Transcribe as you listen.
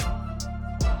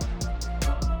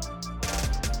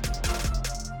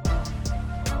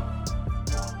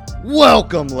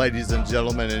Welcome, ladies and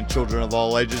gentlemen and children of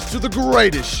all ages, to the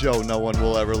greatest show no one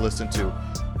will ever listen to.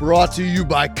 Brought to you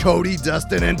by Cody,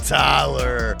 Dustin, and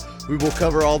Tyler. We will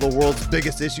cover all the world's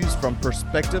biggest issues from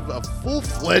perspective of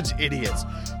full-fledged idiots.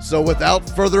 So without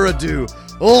further ado,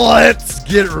 let's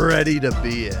get ready to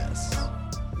BS.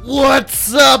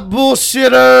 What's up,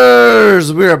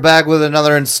 bullshitters? We are back with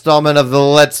another installment of the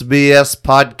Let's BS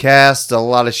podcast. A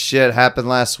lot of shit happened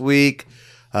last week.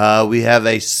 We have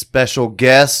a special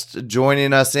guest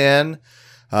joining us in.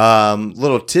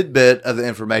 Little tidbit of the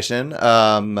information.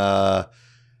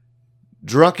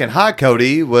 Drunken High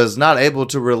Cody was not able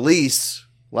to release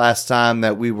last time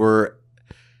that we were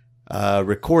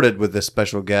recorded with this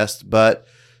special guest, but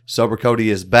Sober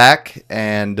Cody is back,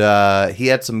 and he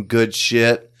had some good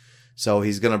shit, so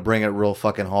he's going to bring it real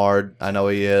fucking hard. I know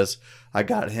he is. I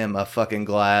got him a fucking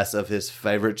glass of his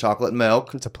favorite chocolate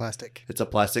milk. It's a plastic. It's a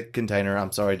plastic container.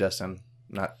 I'm sorry, Dustin.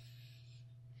 Not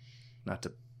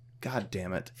to... God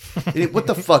damn it. What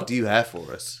the fuck do you have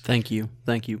for us? Thank you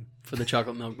for the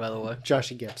chocolate milk, by the way.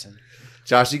 Joshy Gibson.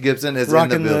 Joshy Gibson is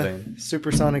Rocking in the building. The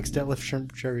Supersonics Deadlift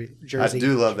Shrimp jersey. I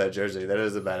do love that jersey. That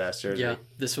is a badass jersey. Yeah,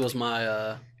 this was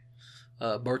my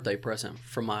birthday present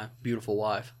from my beautiful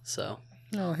wife. So.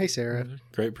 Oh, hey, Sarah.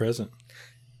 Great present.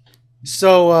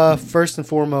 So, first and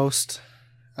foremost,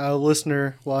 a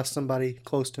listener lost somebody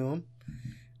close to him.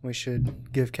 We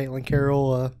should give Caitlin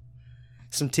Carroll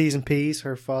some T's and P's.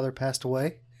 Her father passed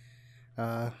away.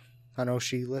 I know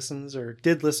she listens or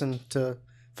did listen to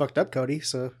Fucked Up Cody,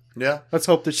 so yeah, let's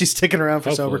hope that she's sticking around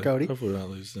for Sober Cody. Hopefully we're not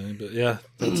losing any, but yeah,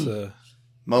 that's Moment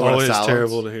always of silence.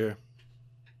 terrible to hear.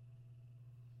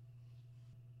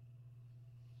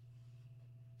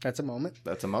 That's a moment.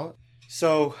 That's a moment.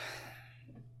 So,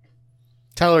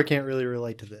 Tyler can't really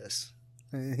relate to this.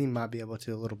 He might be able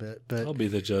to a little bit, but I'll be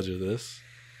the judge of this.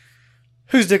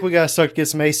 whose dick we got to suck to get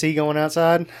some AC going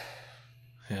outside?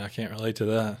 Yeah, I can't relate to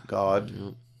that. God.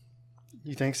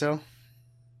 You think so?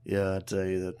 Yeah, I tell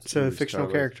you that. It's a fictional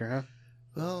character, huh?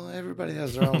 Well, everybody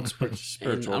has their own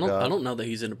spiritual And God. I don't know that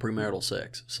he's into premarital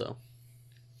sex, so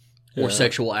Yeah. or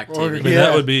sexual activity. I mean, Yeah.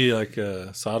 that would be like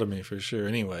sodomy for sure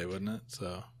anyway, wouldn't it?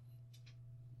 So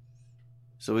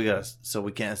So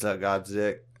we can't suck God's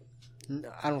dick.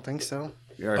 I don't think so.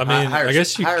 I mean, I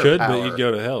guess you could, but you'd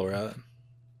go to hell, right?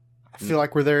 I feel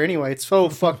like we're there anyway. It's so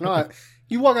fuck not.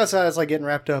 You walk outside, it's like getting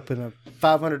wrapped up in a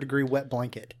 500-degree wet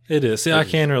blanket. It is. See, I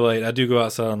can relate. I do go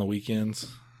outside on the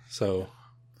weekends, so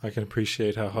I can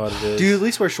appreciate how hot it is. Do you at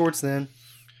least wear shorts then?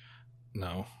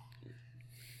 No.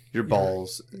 Your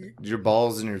balls and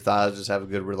your thighs just have a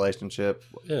good relationship.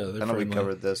 Yeah, I know we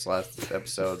covered this last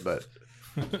episode, but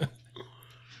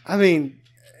I mean,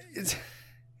 it's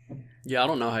Yeah, I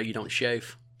don't know how you don't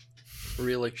shave.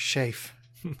 Really. chafe.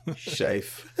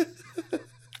 chafe.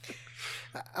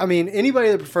 I mean, anybody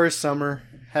that prefers summer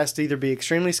has to either be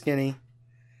extremely skinny,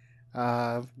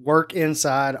 work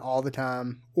inside all the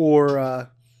time, or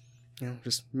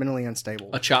just mentally unstable.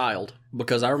 A child,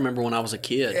 because I remember when I was a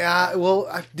kid. Yeah,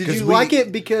 well, did 'Cause you we- like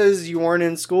it because you weren't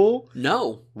in school?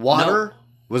 No. Water?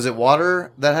 Was it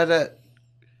water that had that?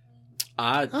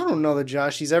 I don't know that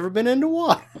Joshy's ever been into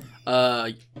water.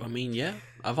 I mean, yeah.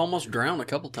 I've almost drowned a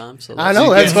couple times. So I that's- know,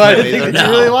 you that's can't why I swim didn't think either? that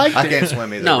you No. really liked I it. can't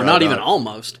swim either. No, bro, not even dog.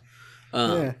 almost.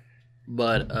 Yeah.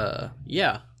 But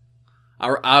yeah,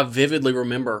 I vividly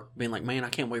remember being like, man, I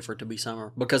can't wait for it to be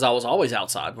summer because I was always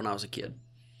outside when I was a kid.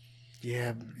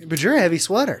 Yeah, but you're a heavy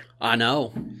sweater. I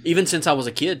know. Even since I was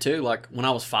a kid too. Like when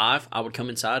I was 5, I would come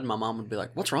inside and my mom would be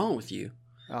like, "What's wrong with you?"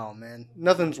 Oh, man.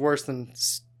 Nothing's worse than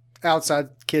outside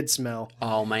kid smell.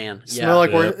 Oh man, yeah, Smell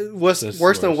like Yeah, worse that's than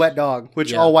a worse. wet dog,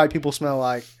 which Yeah. all white people smell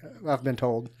like, I've been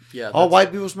told. yeah. All that's-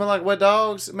 white people smell like wet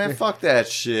dogs? Man, fuck that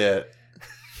shit.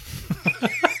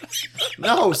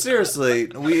 No, seriously.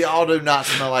 We all do not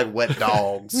smell like wet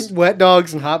dogs. Wet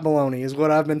dogs and hot bologna is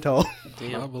what I've been told.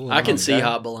 Damn. Hot bologna. I can see Okay.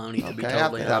 hot bologna to be Okay,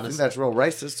 totally I think honest. that's real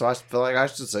racist, so I feel like I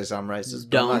should say something racist.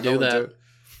 but I'm Don't not do going that.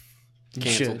 You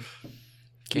Canceled. should. You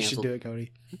Canceled. should do it,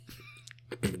 Cody.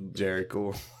 to. Jerry,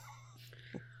 cool.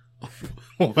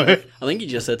 What? I think you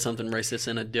just said something racist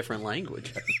in a different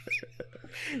language.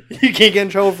 You can't get in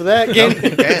trouble for that, Nope,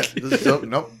 can you? can't.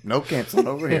 Nope, no canceling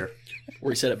over here. Or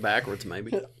he said it backwards,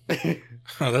 maybe.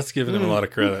 Oh, that's giving him a lot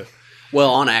of credit. Well,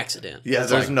 on accident. Yeah,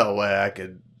 It's there's like, no way I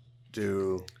could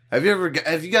do. Have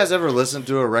you guys ever listened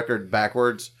to a record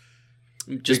backwards?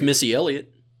 just Missy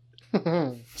Elliott.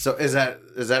 So is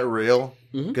that real?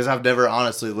 Mhm. Because I've never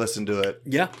honestly listened to it.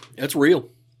 Yeah, it's real.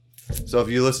 So if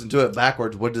you listen to it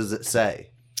backwards, what does it say?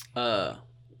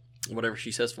 Whatever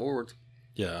she says forward.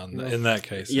 Yeah, in that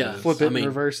case. it Yeah. is. Flip it I and mean,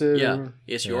 reverse it. Yeah, or-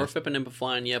 it's your flipping and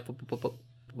flying. Yeah,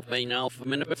 you know, a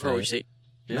minute before you see.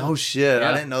 Yeah. No shit. I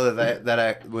Yeah. didn't know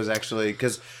that was actually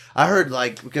because I heard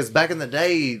because back in the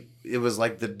day it was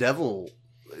like the devil.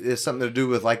 It's something to do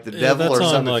with like the Yeah, devil that's or on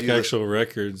something. like if you actual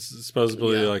records.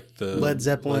 Supposedly Yeah. like the Led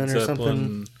Zeppelin or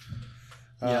something.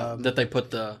 Yeah, that they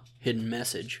put the hidden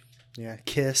message. Yeah,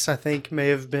 Kiss, I think, may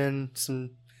have been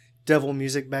some devil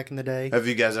music back in the day. Have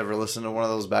you guys ever listened to one of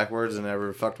those backwards and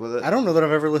ever fucked with it? I don't know that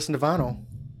I've ever listened to vinyl.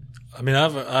 I mean,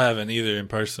 I haven't either in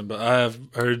person, but I have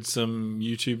heard some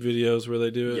YouTube videos where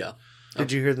they do it. Yeah.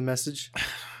 Did you hear the message?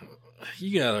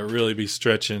 You gotta really be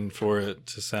stretching for it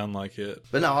to sound like it.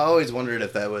 But no, I always wondered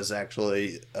if that was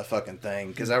actually a fucking thing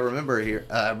because I remember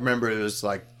it was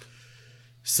like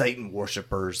Satan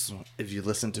worshippers. If you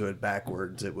listen to it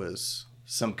backwards, it was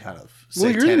some kind of Well,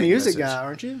 you're the satanic music message. guy,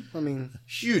 aren't you? I mean,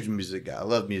 Huge music guy. I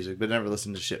love music, but never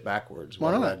listened to shit backwards.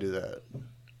 Why Why would not? I do that?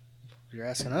 you're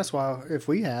asking us why if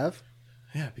we have.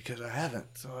 Yeah, because I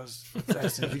haven't. So I was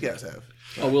asking if you guys have.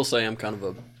 I will say I'm kind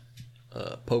of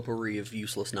a potpourri of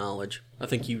useless knowledge. I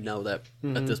think you know that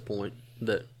at this point.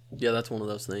 That yeah, that's one of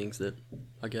those things that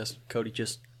I guess Cody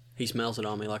he smells it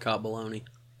on me like hot bologna.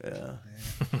 Yeah.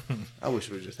 I wish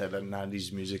we just had a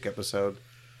 90s music episode.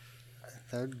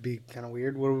 That would be kind of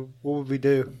weird. What would we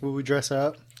do? Would we dress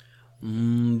up?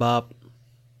 Bop.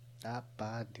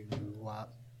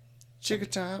 Wop.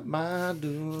 Chicka chop, my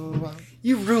do.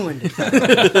 You ruined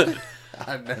it.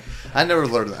 I never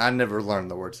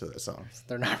learned the words to that song.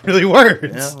 They're not really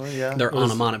words. Yeah, well, yeah. They're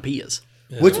onomatopoeias.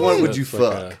 Yeah, Which one would you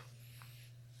that's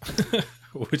like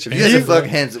which If you had to fuck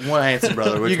one Hanson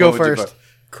brother, which You go one would first.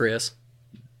 Chris.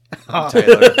 you fuck?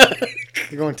 Taylor.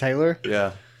 You're going Taylor?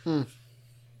 Yeah.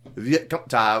 If you come,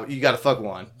 Ty, you got to fuck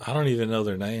one. I don't even know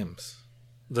their names.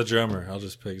 The drummer, I'll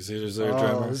just pick. Is there a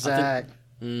drummer? Oh, Zach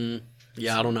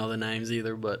Yeah, I don't know the names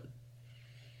either, but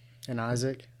and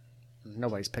Isaac.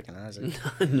 Nobody's picking Isaac.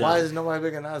 no. Why is nobody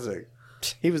picking Isaac?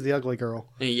 He was the ugly girl.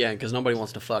 Yeah, because nobody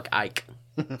wants to fuck Ike.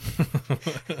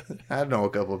 I know a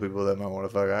couple of people that might want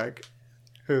to fuck Ike.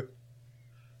 Who?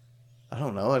 I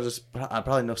don't know. I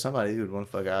probably know somebody who would want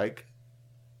to fuck Ike.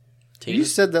 Tina, You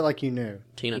said that like you knew.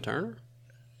 Tina Turner?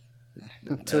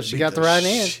 Until she Beat got the right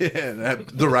hand. shit,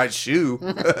 the right shoe.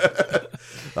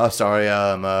 Oh, sorry.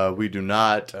 We do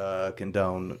not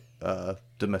condone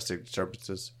domestic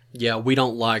disturbances. Yeah, we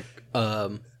don't like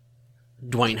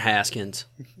Dwayne Haskins.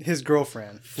 His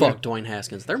girlfriend. Fuck Dwayne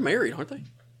Haskins. They're married, aren't they?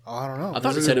 Oh, I don't know. I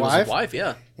thought it his said it was his wife.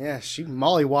 Yeah. Yeah, she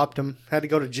mollywopped him. Had to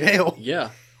go to jail.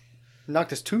 Yeah. Knocked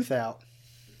his tooth out.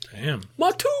 Damn.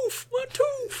 My tooth! My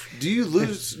tooth! Do you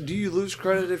lose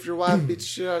credit if your wife beats the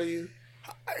shit out of you?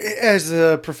 As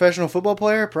a professional football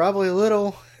player, probably a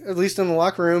little, at least in the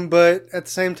locker room. But at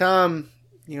the same time,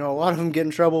 a lot of them get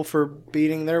in trouble for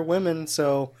beating their women.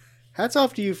 So hats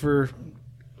off to you for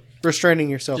restraining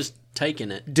yourself. Just taking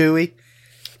it. Dewey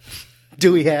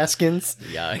Haskins.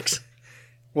 Yikes.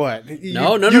 What?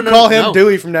 No. You call him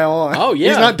Dewey from now on. Oh, yeah.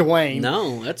 He's not Dwayne.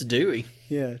 No, that's Dewey.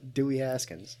 Yeah, Dewey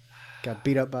Haskins. Got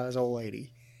beat up by his old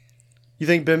lady. You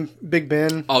think Big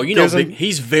Ben? Oh, you know, gives him-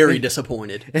 he's very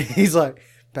disappointed. He's like,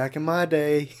 back in my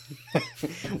day,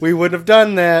 we wouldn't have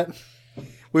done that.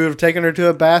 We would have taken her to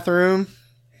a bathroom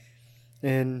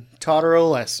and taught her a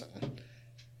lesson.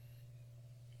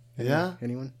 Yeah.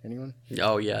 Anyone?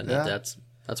 Oh, yeah. Yeah.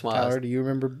 That's why. Tyler, do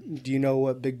you know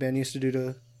what Big Ben used to do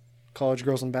to college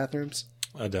girls in bathrooms?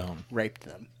 I don't. Raped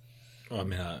them. I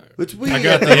mean, Which we I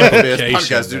got the this implication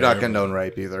podcast do not there. condone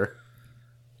rape either.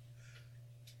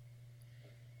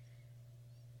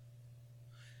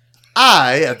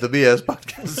 I at the BS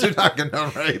podcast do not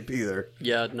condone rape either.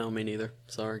 Yeah, no, me neither.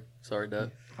 Sorry,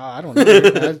 Dad. Oh, I don't know.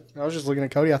 dude. I was just looking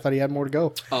at Cody. I thought he had more to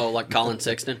go. Oh, like Colin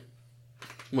Sexton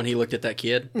when he looked at that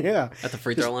kid Yeah. at the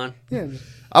free throw line. Yeah.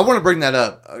 I want to bring that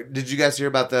up. Did you guys hear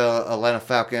about the Atlanta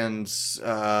Falcons?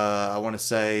 I want to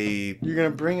say, You're going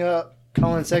to bring up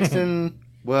Colin Sexton.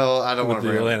 well, I don't want with to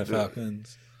the bring Atlanta up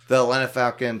Falcons. the Atlanta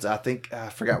Falcons. I think I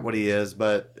forgot what he is,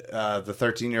 but the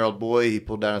 13-year-old boy, he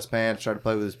pulled down his pants, tried to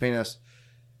play with his penis.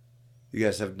 You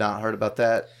guys have not heard about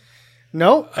that?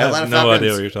 No. I have Atlanta no Falcons-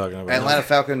 idea what you're talking about. Atlanta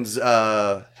Falcons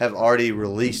have already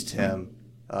released him.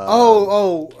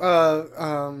 Oh,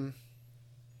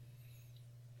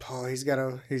 he's got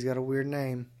a weird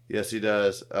name. Yes, he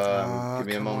does. Give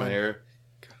me a come moment on. here.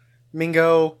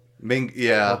 Mingo.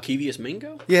 Yeah. Kevius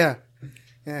Mingo? Yeah.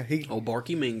 Yeah, he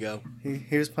Barky Mingo.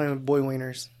 was playing with boy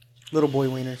wieners. Little boy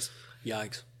wieners.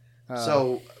 Yikes.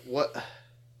 So what?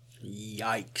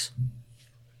 Yikes.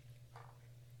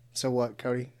 So what,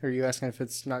 Cody? Are you asking if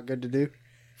it's not good to do?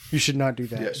 You should not do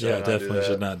that. should Yeah, not do definitely that.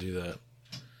 should not do that.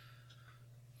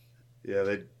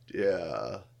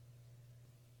 Yeah,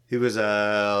 he was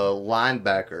a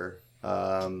linebacker.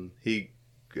 He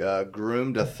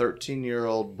groomed a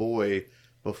 13-year-old boy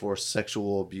before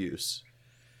sexual abuse.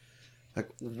 Like,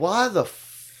 why the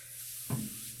fuck?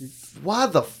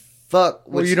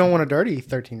 Well, you don't want a dirty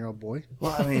 13-year-old boy.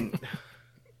 Well, I mean,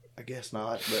 I guess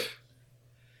not, but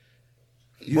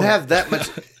you have that much.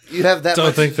 You have that. Don't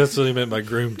much, think that's what he meant by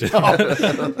groomed.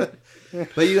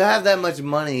 But you have that much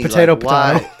money. Potato,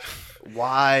 like,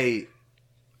 why?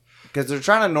 Because they're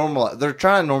trying to normalize. They're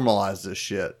trying to normalize this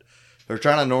shit. They're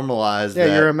trying to normalize. Yeah,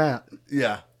 that, you're a map.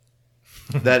 Yeah,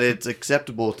 that it's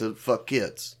acceptable to fuck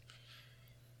kids.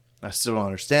 I still don't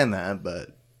understand that,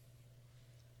 but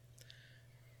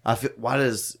I feel why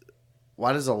does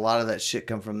a lot of that shit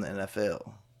come from the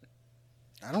NFL?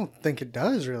 I don't think it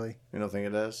does really. You don't think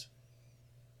it does?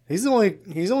 He's the only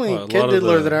Well, kid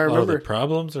diddler that I A lot of remember. the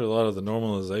problems or a lot of the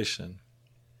normalization?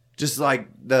 Just like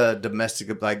the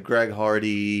domestic, like Greg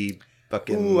Hardy,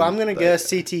 fucking. Ooh, I'm gonna guess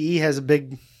CTE has a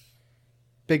big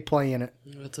play in it.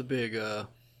 That's a big,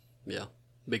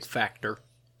 big factor.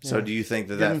 So Yeah. do you think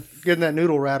that Getting that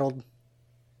noodle rattled.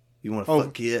 you want to fuck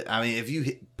a kid? I mean, if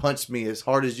you punched me as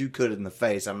hard as you could in the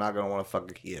face, I'm not gonna want to fuck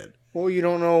a kid. Well, you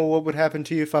don't know what would happen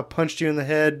to you if I punched you in the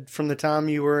head from the time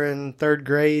you were in third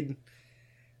grade,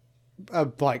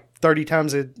 like 30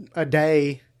 times a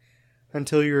day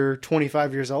until you're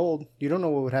 25 years old. You don't know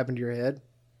what would happen to your head.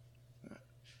 I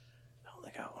don't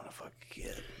think I want to fuck a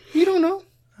kid. You don't know.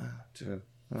 Too.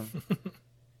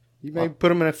 You may put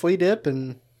them in a flea dip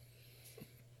and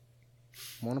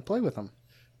want to play with them.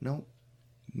 No.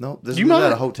 This You was might.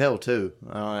 at a hotel too.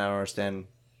 I don't understand.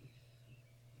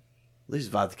 At least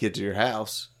invite the kid to your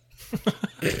house.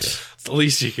 It's the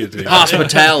least you could do.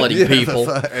 Hospitality, people.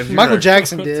 And you're Michael like,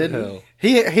 Jackson What the did. hell?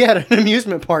 He had an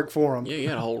amusement park for him. Yeah, you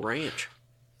had a whole ranch.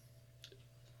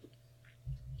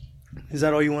 Is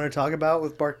that all you want to talk about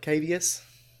with Barcavius?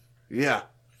 Yeah.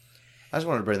 I just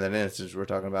wanted to bring that in since we're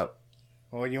talking about.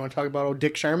 Oh, you want to talk about old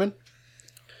Dick Sherman?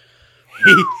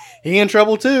 He in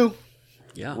trouble too.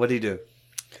 Yeah. What did he do?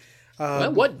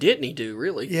 Well, what didn't he do,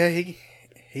 really? Yeah,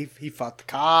 he fought the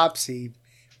cops. He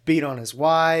beat on his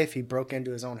wife. He broke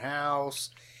into his own house.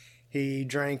 He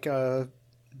drank a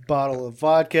bottle of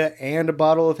vodka and a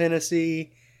bottle of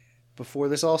Hennessy before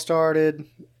this all started.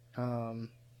 Threatened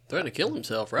to kill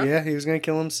himself, right? Yeah, he was going to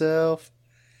kill himself.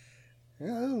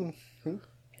 Oh,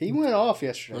 he went off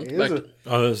yesterday. It was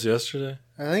Oh, that was yesterday?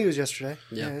 I think it was yesterday.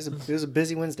 Yeah. It was a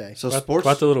busy Wednesday. So Quite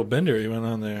sports. the little bender he went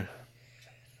on there.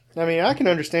 I mean, I can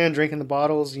understand drinking the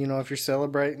bottles, if you're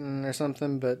celebrating or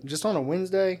something, but just on a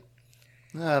Wednesday,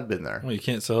 I've been there. Well, you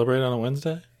can't celebrate on a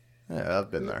Wednesday? Yeah, I've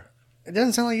been there. it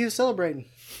doesn't sound like he was celebrating.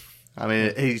 I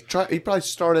mean, he probably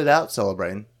started out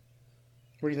celebrating.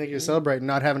 What do you think he was celebrating?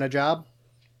 Not having a job?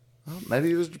 Well, maybe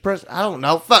he was depressed. I don't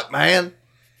know. Fuck, man.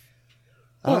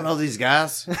 I don't know these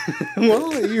guys.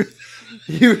 Well,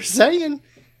 you were saying.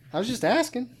 I was just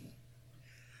asking.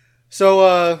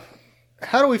 So,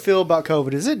 how do we feel about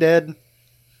COVID? Is it dead?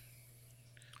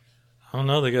 I don't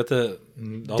know. They got all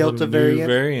Delta the new variant?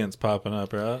 variants popping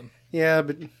up, right? Yeah,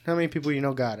 but how many people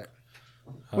got it?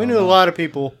 I We don't knew a know. lot of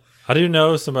people. I do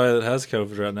know somebody that has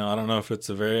COVID right now. I don't know if it's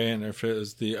a variant or if it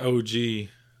was the OG.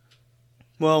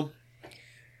 Well,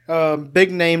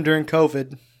 big name during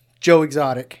COVID, Joe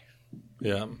Exotic.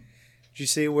 Yeah, Did you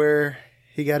see where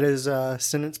he got his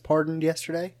sentence pardoned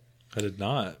yesterday? I did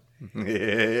not.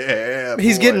 Yeah,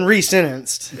 He's boy. getting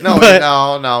re-sentenced. No, But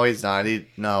no, he's not.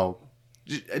 No.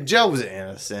 Joe was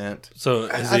innocent. So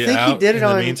is I he think he out did it in the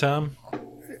on- meantime?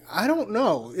 I don't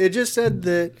know. It just said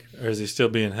that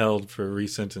For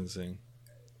resentencing?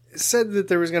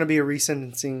 there was going to be a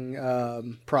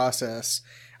resentencing process.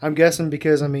 I'm guessing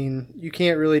because, you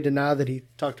can't really deny that he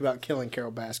talked about killing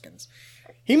Carol Baskins.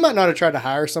 He might not have tried to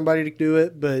hire somebody to do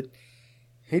it, but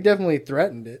he definitely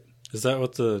threatened it. Is that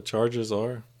what the charges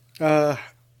are?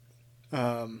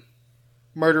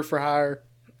 Murder for hire.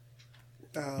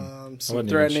 I Some wasn't even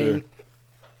threatening. sure.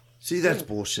 See, that's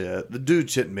bullshit. The dude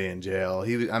shouldn't be in jail.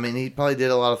 He probably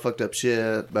did a lot of fucked up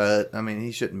shit, but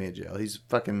he shouldn't be in jail. He's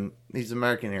an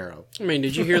American hero. I mean,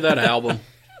 did you hear that album?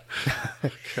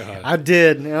 God. I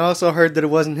did. And I also heard that it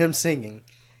wasn't him singing.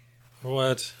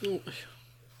 What?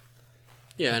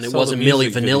 Yeah, and it Saw the wasn't Milli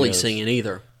music Vanilli videos. singing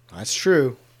either. That's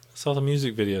true. I saw the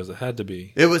music videos. It had to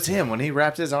be. It was him when he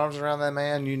wrapped his arms around that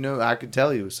man. You knew I could tell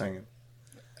he was singing.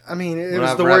 It When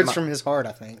was I the wrap words my- from his heart,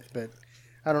 I think, but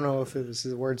I don't know if it was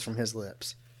the words from his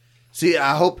lips. See,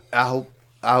 I hope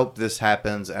this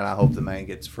happens, and I hope the man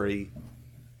gets free.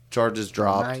 Charges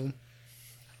dropped. 9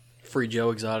 Free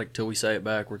Joe Exotic till we say it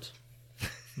backwards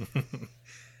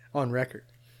on record.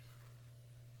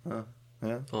 Yeah,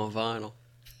 on vinyl.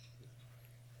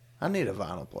 I need a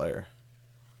vinyl player.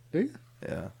 Do you?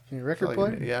 Yeah. You need a record I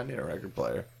player? need a record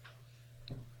player.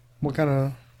 What kind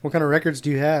of records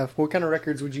do you have? What kind of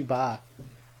records would you buy?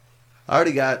 I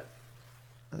think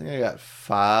I got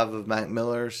 5 of Mac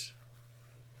Miller's.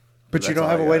 But you That's don't all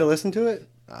have I a way got. to listen to it?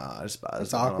 I just buy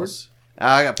That's something awkward. else.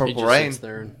 I got He Purple just Rain. sits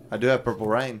there and I do have Purple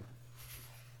Rain.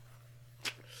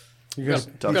 You got, guys,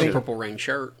 you Talk got a shit. Purple Rain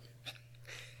shirt.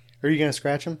 are you gonna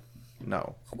scratch them?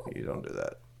 No, you don't do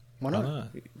that. Why Why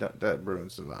not? not? That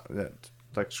ruins the vibe. That's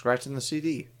like scratching the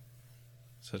CD.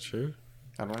 Is that true?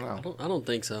 I don't know. I don't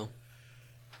think so.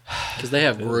 Because they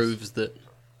have It is. grooves that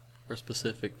are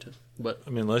specific to. But I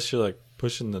mean, unless you're like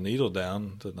pushing the needle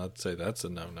down, then I'd say that's a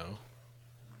no-no.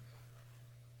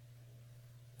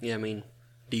 yeah, I mean,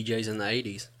 DJs in the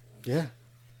 80s. Yeah.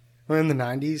 Well, in the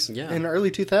 90s. Yeah. In the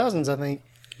early 2000s, I think.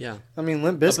 Yeah, I mean,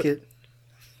 Limp Bizkit,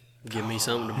 give me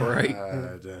something to break.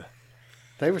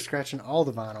 they were scratching all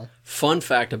the vinyl. Fun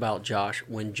fact about Josh: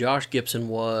 when Josh Gibson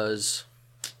was,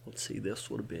 let's see,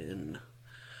 this would have been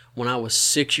when I was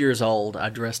 6 years old. I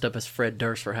dressed up as Fred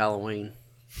Durst for Halloween.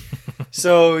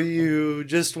 So you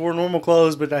just wore normal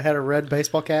clothes, but I had a red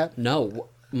baseball cap? No,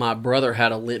 my brother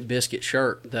had a Limp Bizkit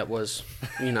shirt that was,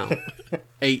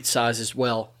 8 sizes.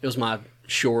 Well, it was my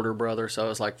shorter brother, so it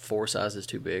was like 4 sizes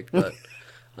too big. But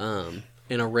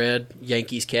in a red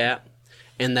Yankees cap,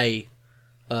 and they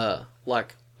I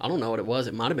don't know what it was.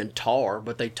 It might have been tar,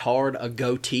 but they tarred a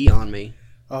goatee on me.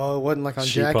 Oh, it wasn't like on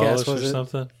Shoe Jackass, polish or was it?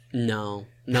 something? No,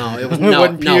 it was It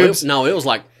wasn't pubes? it was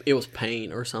like it was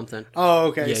paint or something. Oh,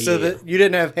 okay. Yeah, so yeah. that you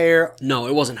didn't have hair No,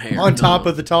 it wasn't hair on top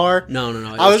of the tar? No.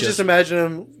 I was just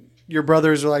imagining your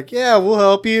brothers were like, yeah, we'll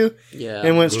help you. yeah,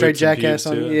 And went straight Glued some Jackass pubes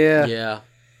on to you. it? Yeah. yeah.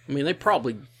 I mean, they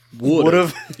probably would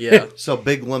Would've. Yeah. So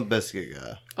big Limp Bizkit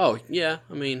guy. Oh, yeah.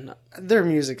 I mean, Their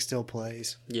music still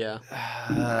plays. yeah,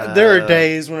 There are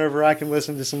days whenever I can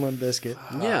listen to some Limp Bizkit.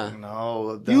 yeah,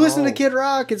 No. You listen to Kid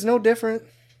Rock, it's no different.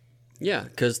 yeah.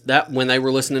 Because that when they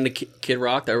were listening to Kid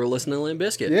Rock, they were listening to Limp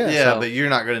Bizkit. Yeah. Yeah, So- but you're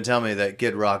not going to tell me that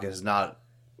Kid Rock is not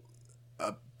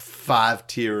 5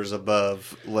 tiers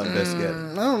above Limp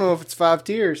Bizkit. I don't know if it's 5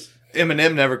 tiers.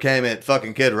 Eminem never came at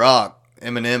fucking Kid Rock.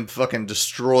 Eminem fucking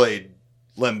destroyed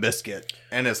Limp Bizkit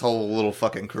and his whole little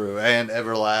fucking crew and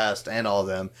Everlast and all of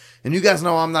them. And you guys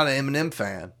know I'm not an Eminem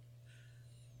fan.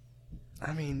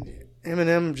 I mean,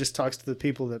 Eminem just talks to the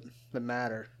people that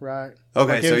matter, right?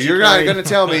 Okay, Like so MGK. you're not going to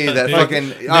tell me that Knew- fucking...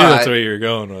 knew all that's right. where you were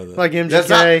going with it. Like That's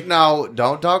MGK. not, no,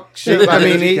 don't talk shit about I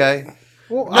mean, he- MGK.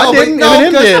 Well, No, I didn't. but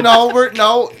Eminem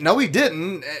did. no, he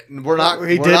didn't. We're not.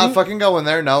 He we're didn't? not fucking going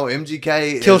there. No,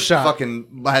 MGK Kill is shot.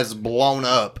 fucking has blown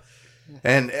up.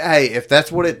 And hey, if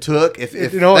that's what it took, if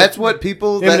You know that's what? what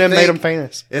people Eminem that made think, him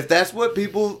famous. if that's what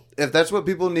people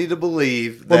need to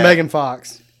believe, Well, that, Megan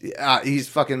Fox. he's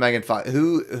fucking Megan Fox.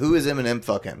 Who is Eminem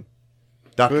fucking?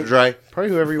 Dr. Dre? Probably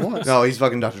whoever he wants. No, he's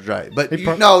fucking Dr. Dre. But He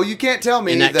pro- no, you can't tell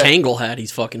me And that that. Kangol hat,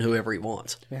 he's fucking whoever he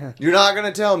wants. Yeah. You're not going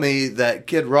to tell me that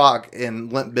Kid Rock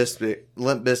and Limp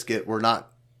Bizkit were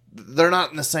not. They're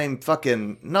not in the same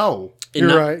fucking. No. In You're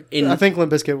ni- right. In, I think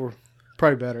Limp Bizkit were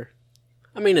probably better.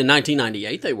 I mean, in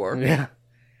 1998, they were. Yeah.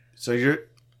 So you're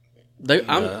They,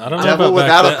 I'm, I don't know Devil about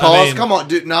Without back a then. Cause. I mean, Come on,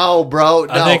 dude. No, bro.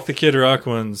 No. I think the Kid Rock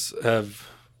ones have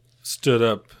stood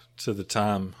up to the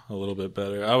time a little bit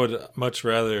better. I would much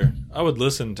rather. I would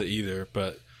listen to either,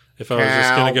 but if I was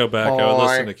just going to go back, I would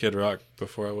listen to Kid Rock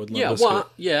before I would. yeah, Limp well, Bizkit.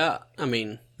 yeah. I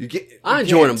mean, you I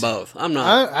enjoyed them can't. both. I'm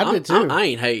not. I did too. I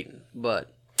ain't hating,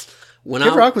 but when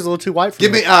Kid I Rock was a little too white for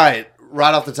Give me. me all right,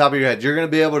 right off the top of your head. You're gonna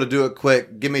be able to do it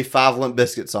quick. Give me 5 Limp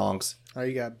Bizkit songs. Oh,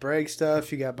 you got Break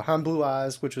Stuff. You got Behind Blue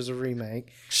Eyes, which was a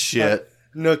remake. Shit.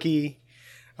 Nookie.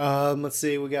 Let's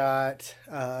see. We got.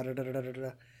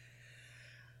 I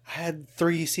had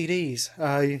 3 CDs.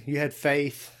 You had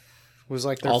Faith. Was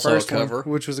like their Also a first cover. one,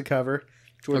 which was a cover.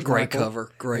 George a great Michael.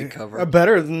 cover, great cover.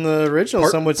 Better than the original.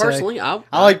 Some would say. Personally, I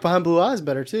like Behind Blue Eyes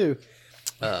better too.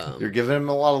 You're giving him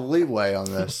a lot of leeway on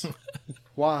this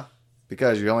Why?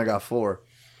 because you only got 4.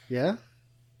 Yeah.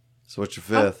 So what's your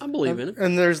 5th? I believe in it.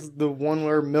 And there's the one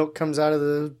where milk comes out of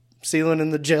the ceiling in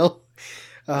the gel.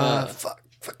 Fuck.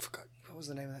 What was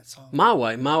the name of that song? My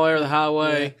way or the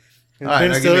highway. And All right, Ben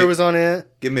now give Stiller me- was on it.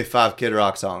 Give me 5 Kid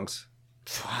Rock songs.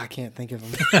 I can't think of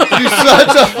them. You're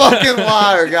such a fucking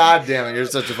liar. God damn it. You're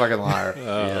such a fucking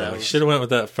liar. Should have went with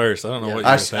that first. I don't know what you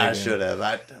I were thinking. should have.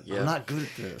 Yeah. I'm not good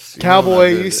at this. You know Cowboy, I'm not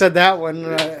good you at said that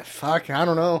one. Fuck, I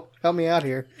don't know. Help me out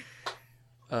here.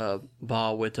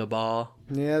 Ba with a ba.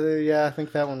 Yeah, I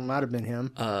think that one might have been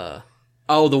him. The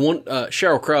one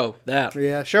Sheryl Crow. That.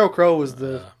 Yeah, Sheryl Crow was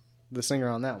the singer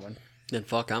on that one. Then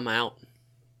fuck, I'm out.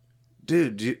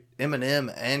 Dude,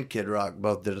 Eminem and Kid Rock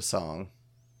both did a song.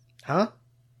 Huh?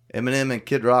 Eminem and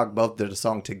Kid Rock both did a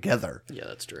song together. Yeah,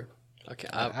 that's true. Okay,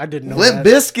 I didn't know Limp that.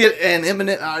 Bizkit and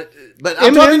Eminem. But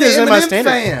I'm talking Eminem to isn't my Eminem standard.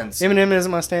 fans. Eminem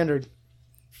isn't my standard.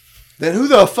 Then who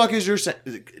the fuck is your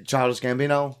Childish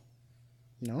Gambino?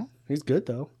 No, he's good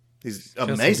though. He's Got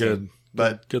some amazing.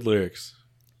 But good lyrics.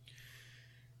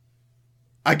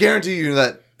 I guarantee you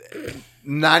that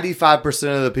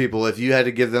 95% of the people, if you had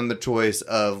to give them the choice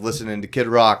of listening to Kid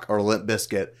Rock or Limp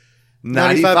Bizkit,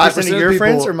 95% of your people,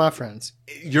 friends or my friends?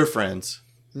 your friends.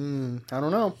 I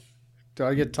don't know. Do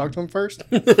I get to talk to him first?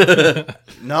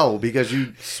 No, because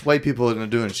you sway people into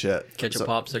doing shit. catch a So-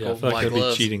 popsicle, Yeah, I feel like white that'd be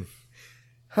gloves. cheating.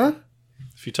 Huh?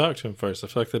 If you talk to him first, I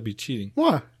feel like that'd be cheating.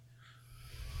 Why?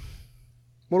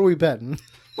 What are we betting?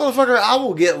 Motherfucker, I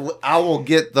will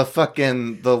get the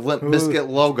Limp Bizkit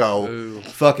logo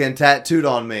fucking tattooed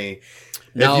on me.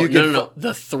 No, If you could no. The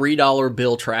 $3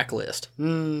 bill track list. There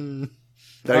On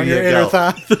you your inner go.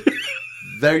 thigh.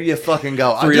 There you fucking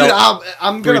go. $3 Dude,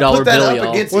 I'm gonna $3 put that bill, up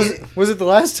y'all. against. Was it the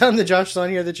last time that Josh was on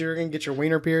here that you were going to get your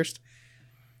wiener pierced?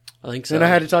 I think so. And I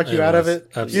had to talk you It out of was. it?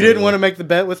 Absolutely. You didn't want to make the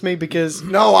bet with me because...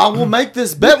 No, I will make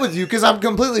this bet with you because I'm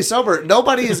completely sober.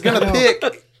 Nobody is gonna pick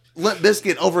Limp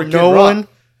Bizkit over Kid No Rock. one?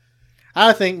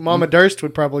 I think Mama Durst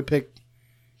would probably pick...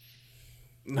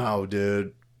 No,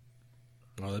 dude.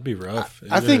 Oh, that'd be rough.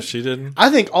 I Even think- if she didn't. I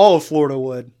think all of Florida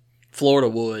would. Florida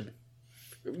would.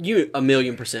 You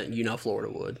 1,000,000%. You know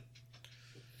Florida would.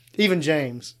 Even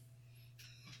James.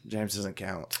 James doesn't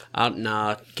count.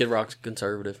 Nah, Kid Rock's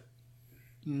conservative.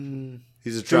 He's a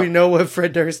Do we Trump. know what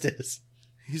Fred Durst is?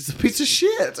 He's a piece of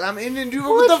shit. I mean, and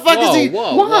what the fuck is he?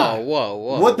 Whoa, Why? whoa.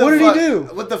 What the What did he fuck? do?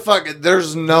 What the fuck?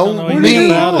 There's don't no know anything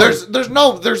about meme.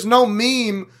 him. There's no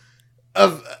meme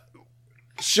of.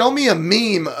 Show me a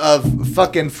meme of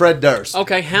fucking Fred Durst.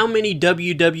 Okay, how many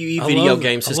WWE video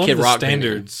games has Kid Rock been in?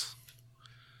 standards.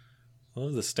 I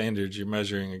love the standards you're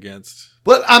measuring against.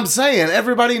 But I'm saying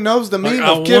everybody knows the meme Like,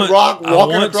 I of Kid want- Rock I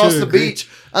walking want across to the agree. beach.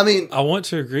 I mean, I want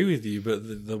to agree with you,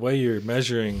 but the way you're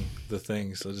measuring the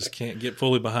things, I just can't get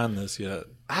fully behind this yet.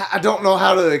 I don't know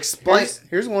how to explain.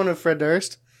 Here's one of Fred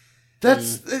Durst.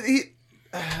 That's he.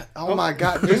 Oh my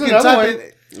god! You There's can another type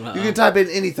one. in. You can type in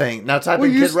anything. Now type Well,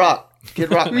 in you Kid Rock.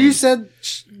 Kid Rock. You meme. said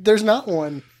there's not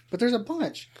one, but there's a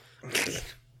bunch.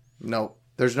 No,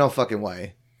 there's no fucking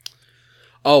way.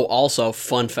 Oh, also,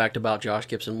 fun fact about Josh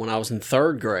Gibson. When I was in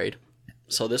 3rd grade,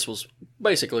 so this was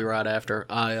basically right after,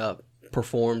 I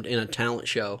performed in a talent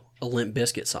show a Limp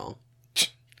Bizkit song.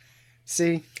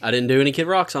 See, I didn't do any Kid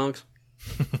Rock songs.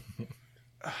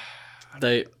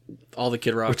 All the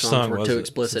Kid Rock Which songs song were was too it?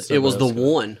 explicit. Since It was the somebody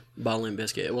else one by Limp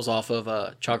Bizkit. It was off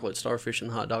of Chocolate Starfish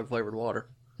and Hot Dog Flavored Water.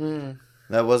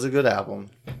 That was a good album.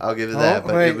 I'll give it that.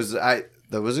 But wait. it was that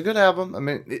was a good album. I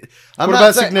mean, I'm what not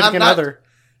about saying- Significant I'm not- Other?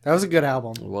 That was a good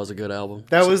album. It was a good album.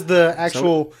 That was the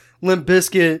actual Limp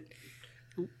Bizkit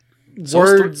So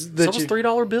words was that was you...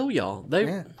 $3 bill, y'all. They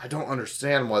Yeah. I don't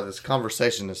understand why this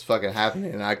conversation is fucking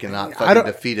happening, and I cannot I fucking don't-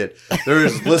 defeat it. There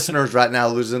is listeners right now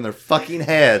losing their fucking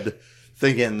head,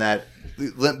 thinking that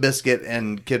Limp Bizkit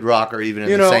and Kid Rock are even in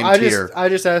You the know, same tier. I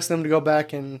just asked them to go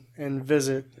back and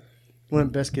visit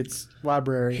Limp Bizkit's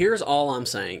library. Here's all I'm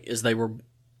saying is they were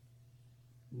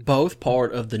both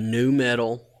part of the new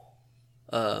metal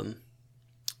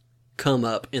come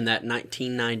up in that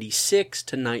 1996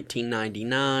 to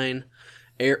 1999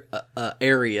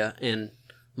 area, and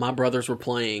my brothers were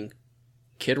playing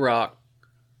Kid Rock,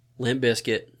 Limp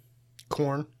Bizkit,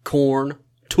 Korn. Korn,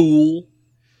 Tool,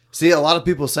 See, a lot of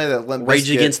people say that Limp Rage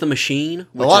Bizkit. Against the Machine.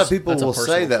 A lot of which is- people that's a will say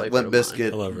personal that favorite Limp of mine.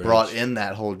 Bizkit I love Rage. brought in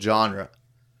that whole genre.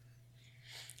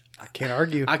 I can't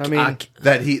argue. I I mean,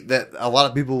 That a lot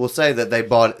of people will say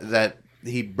that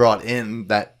he brought in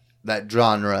that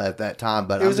genre at that time.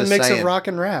 But it was I'm a just mix saying, of rock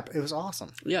and rap. It was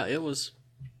awesome. Yeah, it was.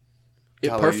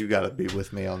 Tyler, you got to be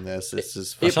with me on this. This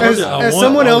is It- fucking- As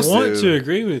someone else- I want to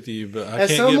agree with you, but I As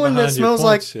can't someone get that behind smells your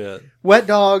like- points yet. Wet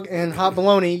Dog and Hot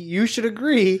Bologna, you should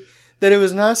agree that it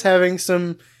was nice having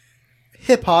some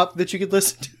hip hop that you could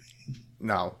listen to.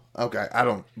 No. Okay. I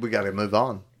don't. We got to move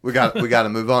on. We got to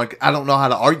move on. I don't know how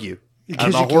to argue. I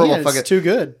Because don't you know can. It's too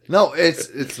good. No,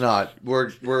 it's not. We're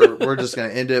just gonna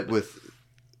end it with.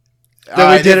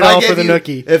 That we did if it I all gave for the you-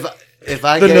 nookie. If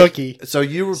I The gave- nookie. So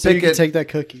you were So you picking. can take that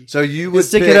cookie. so you You would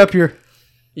stick pick, it up your...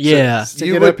 Yeah. Stick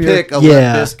You it would up your- pick a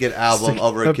Yeah. Limp Bizkit album Stick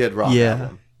over a up- Kid Rock yeah.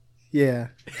 album. Yeah.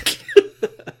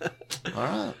 All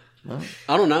right. Well,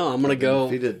 I don't know. I'm gonna go.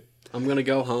 defeated. I'm gonna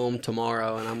go home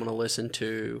tomorrow, and I'm gonna listen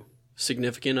to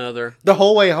Significant Other. The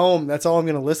whole way home, that's all I'm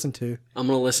going to listen to. I'm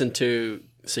gonna listen to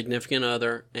Significant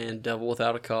Other and Devil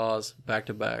Without a Cause back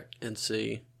to back and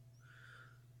see.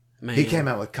 Man, He came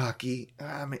out with Cocky.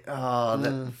 I mean,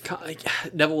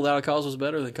 Devil Without a Cause was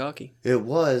better than Cocky. it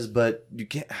was, but you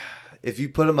can't. If you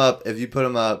put him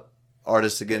up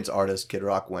artist against artist, Kid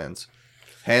Rock wins.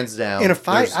 Hands down. In a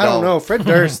fight, There's I don't know. Fred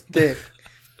Durst thick.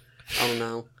 I don't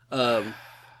know.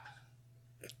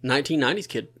 1990s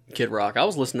Kid Rock. I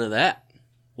was listening to that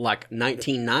like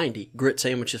 1990. Grit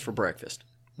sandwiches for breakfast.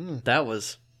 That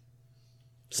was.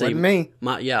 Wasn't me.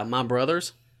 My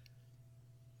brothers.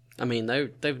 I mean,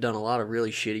 they've done a lot of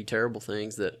really shitty, terrible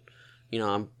things that,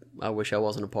 I wish I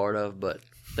wasn't a part of, but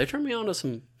they turned me on to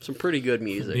some pretty good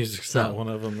music. Music's not one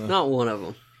of them, though. Not one of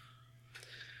them.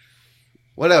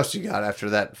 What else you got after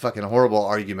that fucking horrible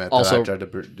argument that Also, I tried to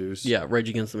produce? Yeah, Rage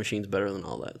Against the Machine's better than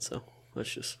all that, so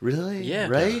let's just... Really? Yeah.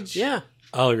 Rage? Yeah.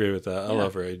 I'll agree with that. I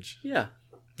love Rage. Yeah.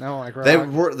 I don't like rock. They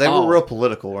were real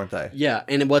political, weren't they? Yeah,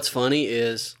 and what's funny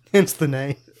is Hence the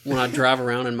name. when I drive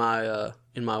around in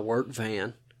my work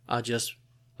van,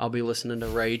 I'll be listening to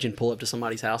Rage and pull up to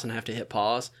somebody's house and have to hit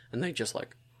pause, and they just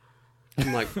like,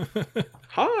 I'm like,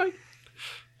 hi,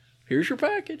 here's your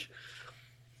package.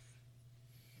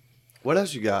 What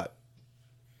else you got?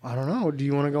 I don't know. Do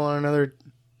you want to go on another?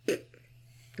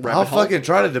 I'll fucking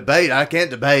try to debate. I can't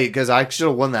debate because I should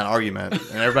have won that argument,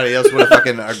 and everybody else would have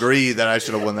fucking agreed that I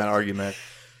should have won that argument.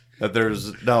 That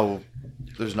there's no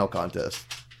contest.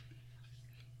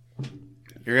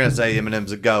 You're gonna say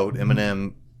Eminem's a goat.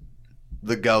 Eminem,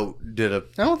 the goat, did a.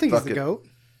 I don't think he's the fucking- GOAT.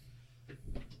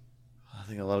 I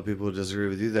think a lot of people would disagree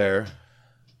with you there.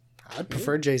 I'd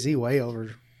prefer Jay-Z way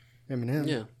over Eminem.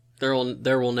 Yeah,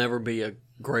 there will never be a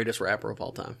greatest rapper of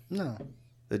all time. No.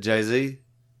 The Jay-Z.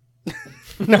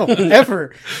 No,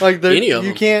 ever. Like Any of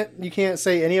you them. can't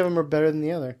say any of them are better than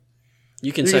the other.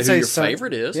 You can You say can who your some-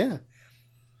 favorite is. Yeah.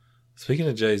 Speaking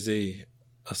of Jay-Z,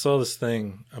 I saw this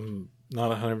thing. I'm not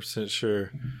 100%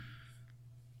 sure.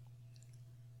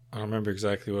 I don't remember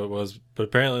exactly what it was, but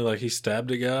apparently, like, he stabbed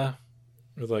a guy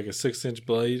with like a 6-inch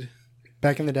blade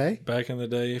Back in the day, back in the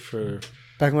day for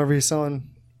back whenever he was selling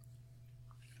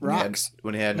rocks.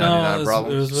 When he had 99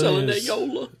 problems. Selling that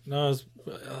Yola. No, it was,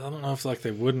 I don't know if like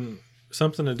they wouldn't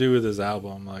something to do with his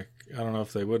album. Like I don't know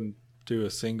if they wouldn't do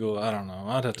a single. I don't know.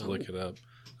 I'd have to look it up.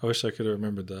 I wish I could have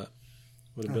remembered that.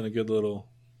 Would have been a good little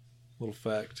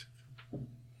fact.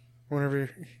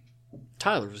 Whenever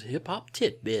Tyler's hip hop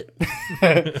tidbit.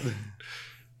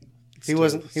 he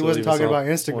wasn't Still leave us talking all about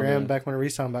 1 Instagram minute. back when he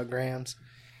was talking about grams.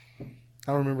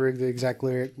 I don't remember the exact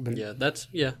lyric, but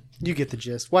Yeah, you get the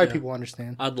gist. White Yeah. people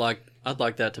understand. I'd like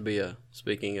that to be a.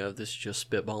 Speaking of this, is just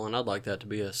spitballing. I'd like that to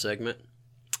be a segment.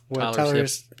 What Tyler's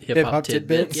Tyler's hip hop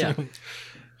tidbits. Yeah,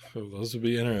 Oh, those would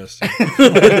be interesting.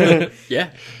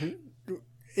 yeah.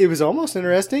 It was almost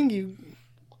interesting.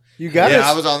 You got Yeah, us,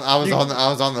 I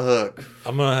was on the hook.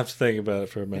 I'm gonna have to think about it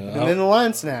for a minute. and then the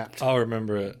line snapped. I'll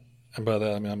remember it. And by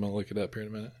that I mean I'm gonna look it up here in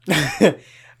a minute.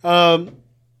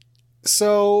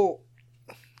 So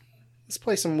let's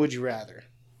play some Would You Rather.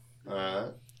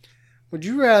 Would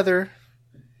you rather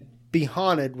be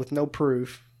haunted with no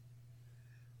proof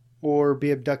or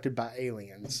be abducted by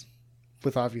aliens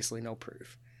with obviously no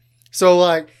proof? So,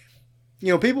 like,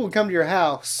 people would come to your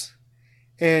house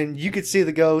and you could see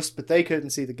the ghost, but they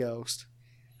couldn't see the ghost.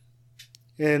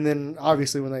 And then,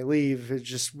 obviously, when they leave, it's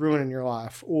just ruining your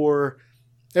life. Or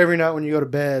every night when you go to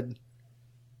bed,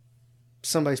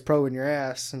 somebody's probing your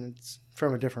ass and it's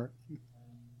from a different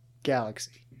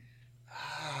galaxy.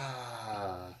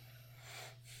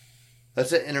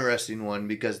 That's an interesting one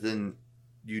because then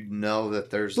you'd know that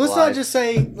there's Let's life.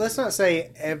 not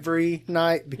say every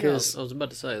night Yeah, because, I was about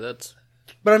to say that's.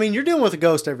 but I mean, you're dealing with a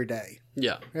ghost every day.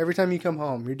 Yeah, Every time you come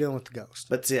home, you're dealing with the ghost.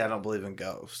 But see, I don't believe in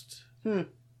ghosts. Hmm.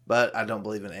 But I don't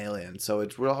believe in aliens, so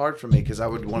it's real hard for me because I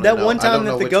would want to That know. one I don't time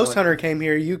know that the which ghost one- hunter came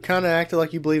here, you kind of acted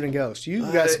like you believed in ghosts.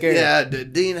 You got scared. Yeah,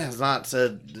 Dean has not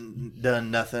done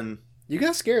nothing. You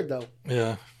got scared though.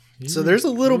 Yeah. So there's a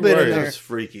little you bit were in It there. was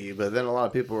freaky, but then a lot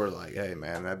of people were like, "Hey,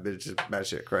 man, that bitch is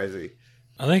batshit crazy."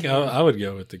 I think I would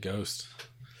go with the ghost.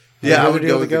 Yeah, I rather would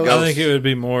deal go with with the the ghost. ghost. I think it would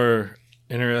be more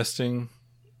interesting,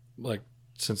 like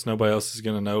since nobody else is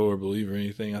gonna know or believe or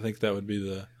anything. I think that would be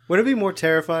the. Would it be more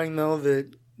terrifying though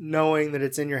that knowing that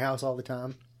it's in your house all the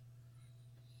time?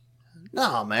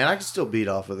 No, man, I can still beat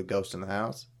off with a ghost in the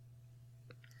house.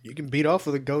 You can beat off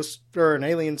with a ghost or an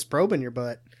alien's probe in your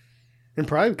butt and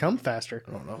probably come faster.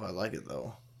 I don't know if I like it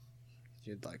though.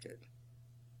 You'd like it.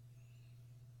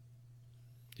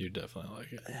 You definitely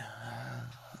like it.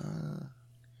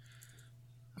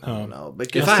 I don't know,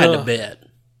 but if I had to bet,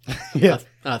 Yeah.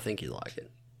 I think you'd like it.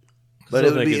 but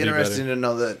Still it would think be it'd be interesting to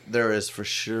know that there is for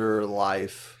sure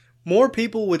life. More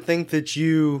people would think that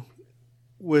you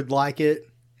would like it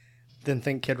than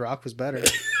think Kid Rock was better.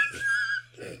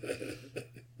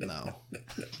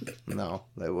 No,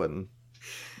 they wouldn't.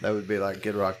 That would be like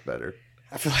Kid Rock better.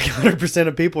 I feel like 100%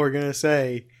 of people are going to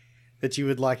say that you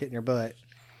would like it in your butt.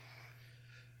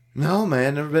 No,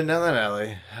 man, never been down that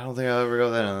alley. I don't think I'll ever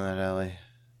go down that alley.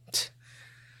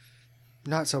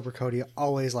 Not sober, Cody.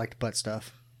 Always liked butt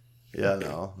stuff. Yeah,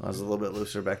 no, I was a little bit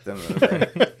looser back then than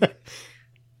today.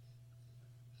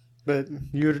 But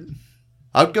you'd.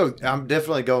 I'd go. I'm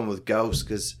definitely going with Ghost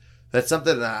because that's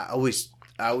something that I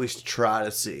always try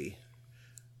to see.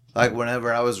 Like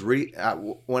whenever I was in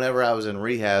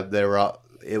rehab,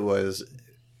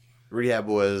 rehab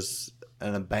was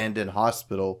an abandoned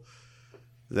hospital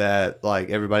that like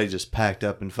everybody just packed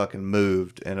up and fucking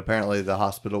moved, and apparently the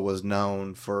hospital was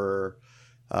known for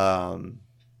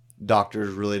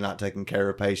doctors really not taking care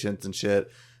of patients and shit,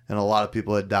 and a lot of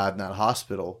people had died in that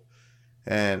hospital.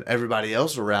 And everybody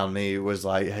else around me was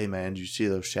like, "Hey man, did you see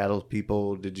those shadow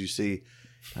people? Did you see?"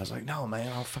 I was like, "No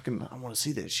man, I want to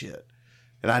see that shit."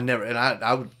 And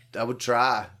I would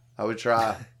try,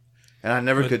 and I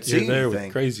never could see there anything.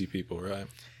 With crazy people, right?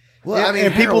 Well, Yeah, I mean,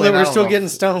 and people that heroin, I were don't still know. getting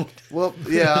stoned Well,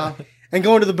 yeah, and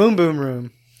going to the boom boom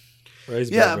room.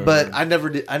 Raised yeah, by but Burn.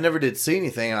 I never did see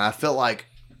anything, and I felt like,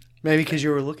 Maybe because you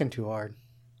were looking too hard.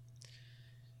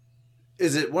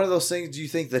 is it one of those things? Do you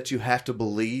think that you have to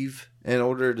believe in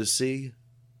order to see?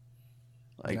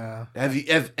 Like, No.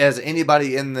 has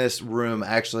anybody in this room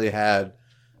actually had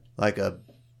like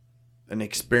an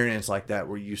experience like that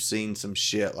where you've seen some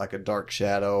shit like a dark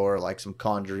shadow or like some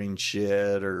conjuring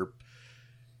shit or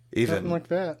even Nothing like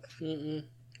that.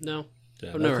 No.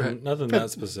 Yeah, I've never nothing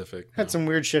that specific. Had no. some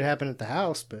weird shit happen at the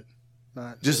house, but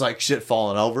not. just like shit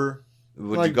falling over?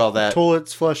 Would like you call that?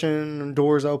 toilets flushing and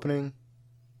doors opening?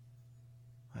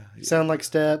 Sound like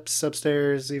steps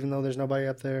upstairs, even though there's nobody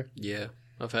up there. Yeah.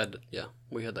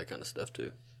 We had that kind of stuff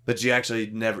too. But you actually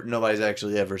nobody's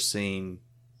actually ever seen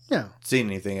No.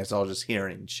 anything. It's all just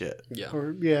hearing shit. Yeah.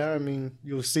 Or I mean,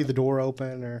 you'll see the door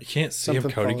open, or You can't see them,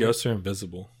 something Cody. falling. Ghosts are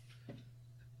invisible.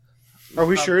 Are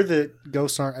we sure that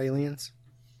ghosts aren't aliens?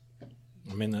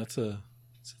 I mean, it's a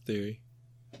theory.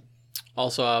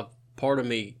 Also, part of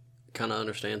me kind of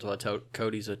understands why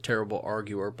Cody's a terrible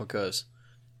arguer, because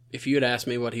if you had asked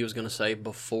me what he was going to say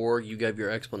before you gave your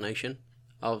explanation,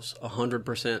 I was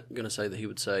 100% going to say that he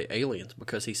would say aliens,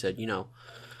 because he said,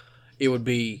 it would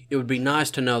be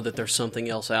nice to know that there's something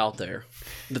else out there,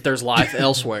 that there's life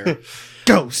elsewhere.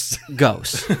 Ghosts.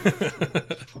 Ghosts.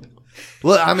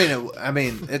 Well, I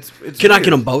mean, it's. Can I weird. get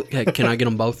them both? Hey, can I get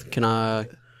them both? Could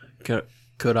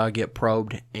I get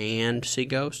probed and see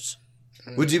ghosts?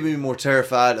 Would you be more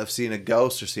terrified of seeing a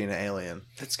ghost or seeing an alien?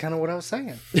 That's kind of what I was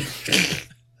saying.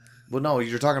 Well, no,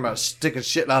 you're talking about sticking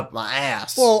shit up my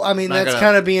ass. Well, I mean, Not that's gonna-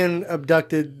 kind of being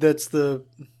abducted. That's the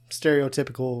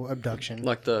stereotypical abduction.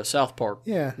 Like the South Park,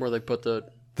 Yeah. where they put the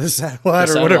The satellite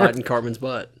or satellite whatever. in Carmen's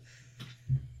butt.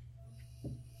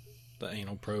 The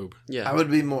anal probe. Yeah,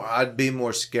 I'd be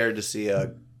more scared to see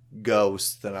a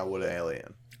ghost than I would an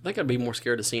alien. I think I'd be more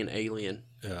scared to see an alien,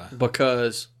 Yeah.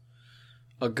 because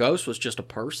a ghost was just a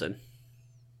person.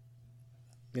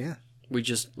 Yeah. We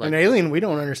just An alien, we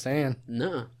don't understand.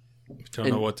 no, Don't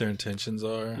know what their intentions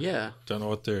are. yeah, Don't know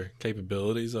what their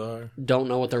capabilities are. don't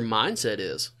know what their mindset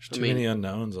is. There's too many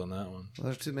unknowns on that one. Well,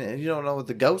 there's too many. You don't know what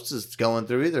the ghost is going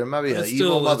through either. It might be an It's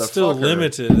evil motherfucker. still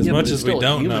limited. As Yeah, much but as it's we still a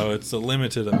don't human. know, it's a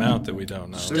limited amount that we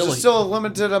don't know. There's still a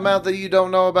limited amount that you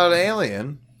don't know about an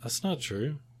alien. That's not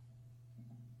true.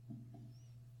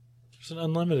 There's an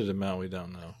unlimited amount we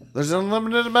don't know. There's an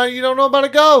unlimited amount you don't know about a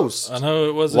ghost. I know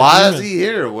it wasn't. Why human. is he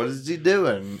here? What is he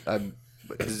doing?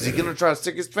 Is he gonna try to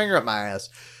stick his finger up my ass?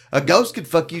 A ghost could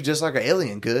fuck you just like an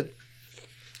alien could.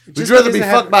 Would Just you rather because be they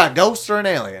have- fucked by a ghost or an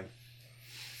alien?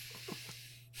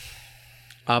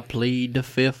 I plead the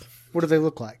fifth. What do they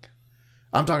look like?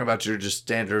 I'm talking about your just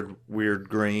standard weird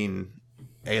green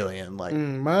alien, like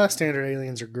My standard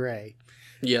aliens are gray.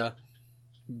 Yeah,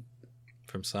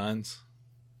 From Signs?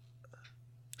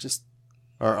 Just,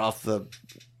 or off the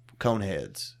cone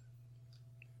heads.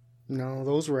 no,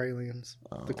 those were aliens.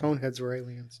 The cone heads were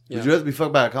aliens. Yeah. Would you rather be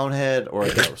fucked by a cone head or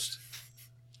a ghost?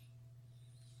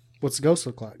 What's the ghost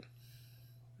look like?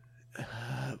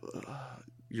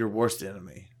 Your worst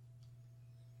enemy.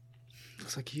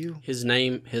 Looks like you. his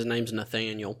name's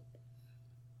Nathaniel.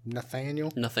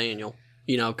 Nathaniel? Nathaniel.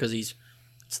 Because it's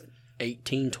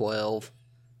 1812.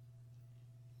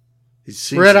 He's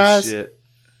seen Red some eyes? shit.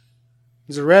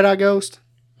 He's a red eye ghost?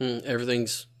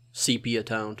 Everything's sepia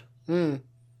toned. Give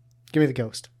me the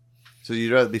ghost. So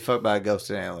you'd rather be fucked by a ghost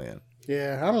than an alien?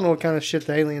 Yeah, I don't know what kind of shit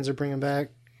the aliens are bringing back.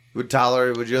 Would you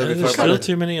rather There's be fucked by still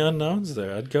too many unknowns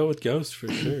there. I'd go with Ghost for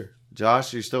sure.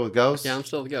 Josh, are you still with ghosts? Yeah, I'm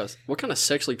still the ghost. What kind of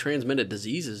sexually transmitted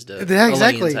diseases do Yeah,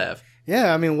 exactly. aliens have?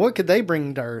 Yeah, I mean, what could they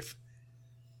bring to Earth?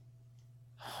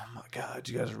 Oh my god,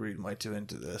 you guys are reading way too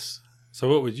into this. So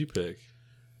what would you pick?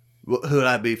 Who would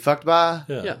I be fucked by?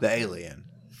 Yeah. The alien.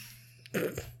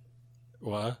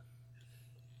 Why?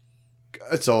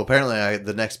 So apparently,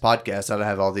 the next podcast, I'd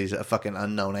have all these fucking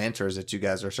unknown answers that you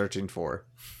guys are searching for.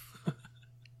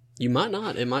 You might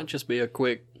not. It might just be a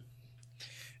quick.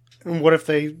 And what if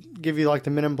they give you like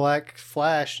the Men in Black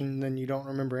flash and then you don't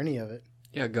remember any of it?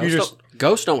 Yeah,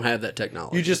 ghosts don't have that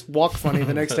technology. You just walk funny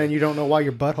the next day and you don't know why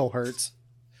your butthole hurts.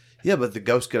 Yeah, but the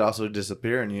ghost could also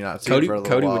disappear and you not see it for a little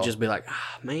Cody while. would just be like,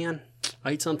 man,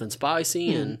 I ate something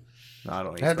spicy and No, I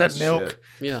don't eat Had that spicy milk. shit.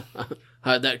 yeah,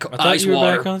 I had that I thought ice you were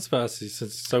water. back on spicy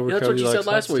since sober Yeah, that's Cody what you likes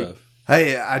said last hot week. stuff.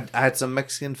 Hey, I had some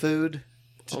Mexican food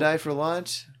today for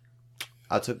lunch.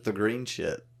 I took the green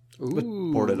shit,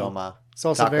 Ooh. poured it on my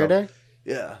Salsa taco. verde?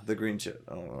 Yeah, the green shit.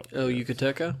 I don't know. Oh,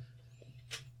 Yucateco?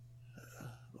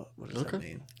 What does that Okay.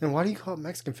 mean? And why do you call it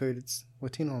Mexican food? It's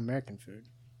Latino American food.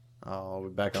 Oh, we're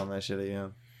back on that shit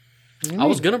again. I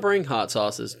was gonna bring hot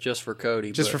sauces just for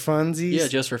Cody, Just but, for funsies? yeah,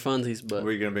 just for funsies. But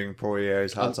Were you gonna bring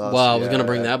Poirier's hot sauce? well, I was Yeah, gonna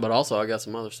bring yeah. that, but also I got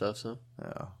some other stuff. So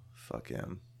Oh, fuck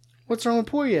him. What's wrong with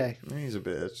Poirier? He's a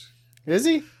bitch. Is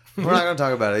he? We're not gonna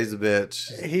talk about it. He's a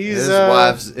bitch. He's,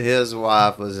 His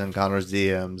wife was in Connor's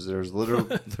DMs. There's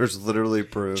literally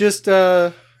proof. Just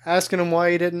asking him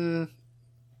why he didn't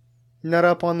nut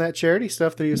up on that charity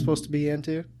stuff that he was supposed to be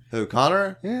into. Who,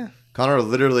 Connor? Yeah. Connor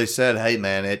literally said, "Hey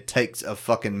man, it takes a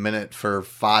fucking minute for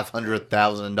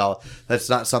 $500,000. That's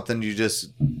not something you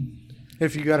just."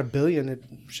 If you got $1 billion, it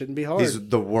shouldn't be hard. He's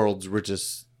the world's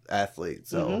richest athlete,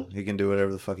 so Mm-hmm. he can do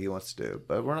whatever the fuck he wants to do.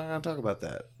 But we're not gonna talk about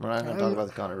that. We're not gonna talk about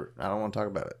the Connor. I don't want to talk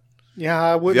about it. Yeah,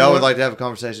 I If wouldn't. y'all would like to have a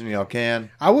conversation, y'all can.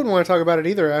 I wouldn't want to talk about it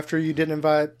either. After you didn't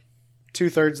invite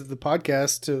 2/3 of the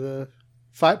podcast to the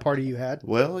fight party you had.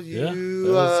 Well, Yeah, you.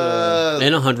 that was,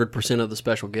 and 100% of the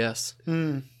special guests.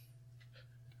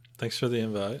 Thanks for the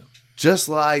invite. Just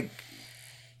like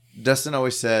Dustin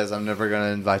always says, I'm never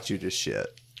gonna invite you to shit.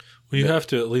 Well, you have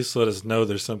to at least let us know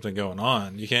there's something going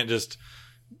on. You can't just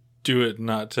do it and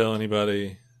not tell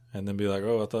anybody and then be like,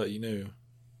 oh, I thought you knew.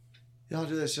 Y'all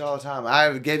do this shit all the time.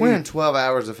 I gave you When? 12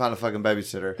 hours to find a fucking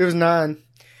babysitter. It was 9.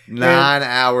 9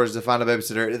 hours to find a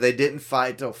babysitter. They didn't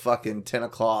fight till fucking 10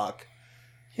 o'clock.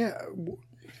 Yeah.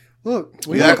 Look,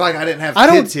 You act like I didn't have I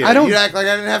don't- kids here. I don't- You act like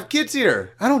I didn't have kids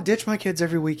here. I don't ditch my kids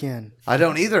every weekend. I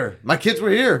don't either. My kids were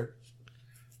here.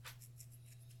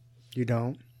 You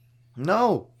don't.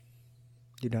 No.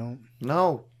 You don't.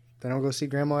 No. They don't go see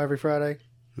grandma every Friday.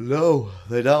 No,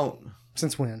 they don't.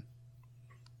 Since when?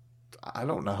 I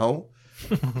don't know.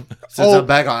 Since Oh. I'm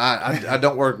back on, I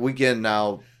don't work weekend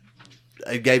now.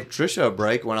 I gave Trisha a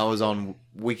break when I was on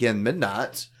weekend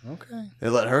midnights. Okay. They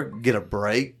let her get a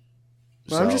break.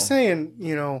 Well, I'm just saying,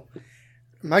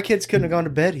 my kids couldn't have gone to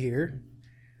bed here.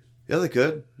 Yeah, they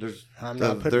could. I'm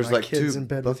not putting my kids in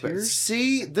bed with yours.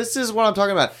 See, this is what I'm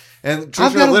talking about. And I've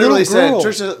Trisha got a literally little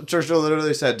said, girl. Trisha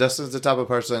literally said, Dustin's the type of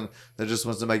person that just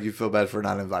wants to make you feel bad for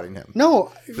not inviting him.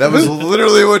 No. That was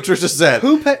literally what Trisha said.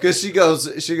 Who pa- Because she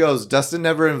goes, Dustin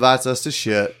never invites us to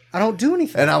shit. I don't do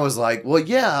anything. And I was like, well,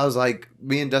 yeah. I was like,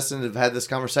 me and Dustin have had this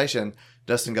conversation.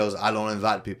 Dustin goes, I don't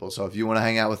invite people. So if you want to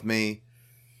hang out with me,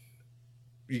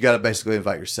 you got to basically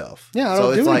invite yourself. Yeah, I so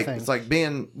don't it's do like anything. it's like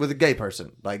being with a gay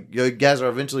person. Like you guys are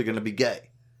eventually going to be gay.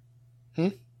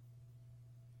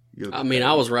 I mean,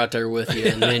 I was right there with you,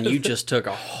 and then you just took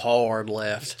a hard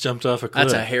left. Jumped off a cliff.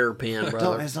 That's a hairpin, Don't,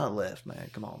 brother. it's not left, man.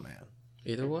 Come on, man.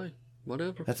 Either way,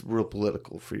 whatever. That's real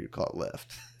political for you to call it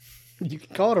left. You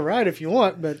can call it a right if you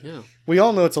want, but Yeah. we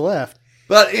all know it's a left.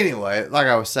 But anyway, like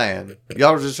I was saying,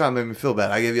 y'all were just trying to make me feel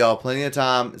bad. I gave y'all plenty of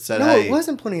time. Said, No, hey, it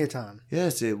wasn't plenty of time.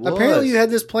 yes, it was. Apparently, you had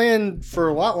this planned for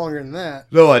a lot longer than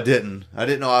that. No, I didn't. I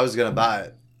didn't know I was gonna buy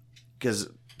it because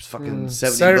it's fucking $70.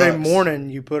 Saturday morning,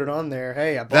 you put it on there.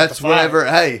 Hey, I bought That's the fight. whenever.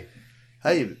 Hey.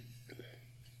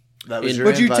 That was your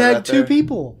But you invite tagged right 2 there.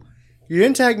 people. You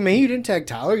didn't tag me. You didn't tag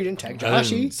Tyler. You didn't tag I Joshy.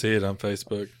 didn't see it on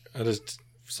Facebook. I just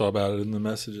saw about it in the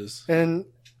messages. And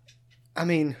I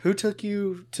mean, who took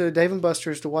you to Dave and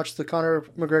Buster's to watch the Conor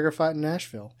McGregor fight in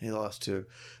Nashville? He lost 2.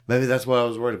 Maybe that's what I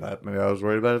was worried about. Maybe I was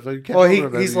worried about if he kept Well, over,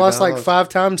 maybe he's he lost kinda like 5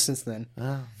 times since then,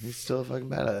 Oh, he's still a fucking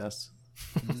badass.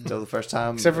 Still the first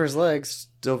time. except for his legs.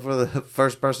 Still for the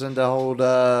first person to hold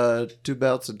 2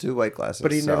 belts and 2 weight classes.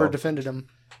 But he so never defended him.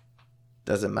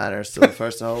 doesn't matter. Still the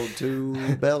first to hold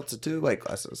 2 belts and 2 weight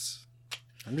classes.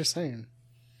 I'm just saying.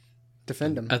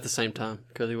 Defend him. At the same time,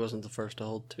 because he wasn't the first to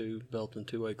hold 2 belt and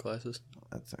 2 weight classes.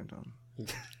 At the same time.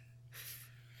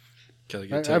 Gotta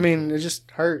get I mean, it just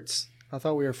hurts. I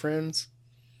thought we were friends.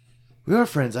 We are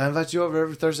friends. I invite you over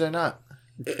every Thursday night.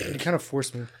 You kind of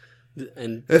forced me.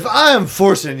 And If I am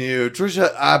forcing you,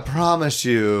 Trisha, I promise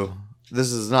you,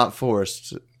 this is not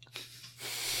forced.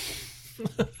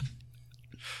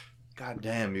 God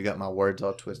damn, you got my words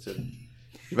all twisted.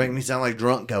 You make me sound like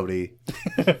drunk, Cody.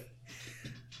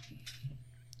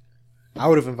 I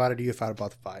would have invited you if I'd have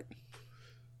bought the fight.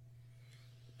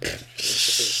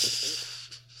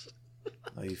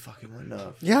 Oh, you fucking wouldn't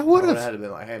have. Yeah, I would I have. had to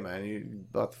been like, hey, man, you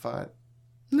bought the fight.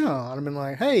 No, I'd have been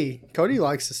like, hey, Cody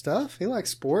likes the stuff. He likes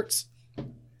sports.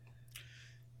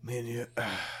 Me and you.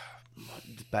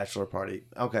 Bachelor party.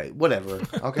 Okay, whatever.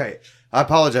 Okay. I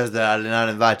apologize that I did not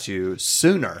invite you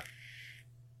sooner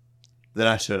than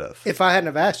I should have. If I hadn't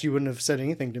have asked, you wouldn't have said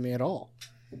anything to me at all.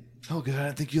 Oh, because I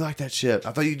didn't think you liked that shit.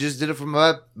 I thought you just did it for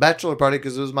my bachelor party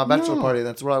because it was my bachelor No. party.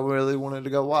 That's what I really wanted to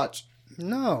go watch.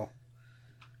 No.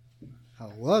 I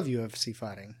love UFC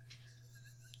fighting.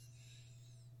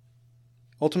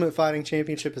 Ultimate Fighting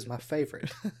Championship is my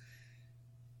favorite.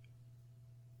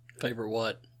 Favorite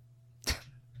what?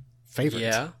 Favorite.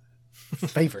 Yeah.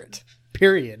 Favorite.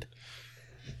 Period.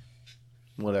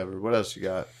 Whatever. What else you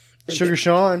got? Sugar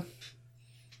Sean.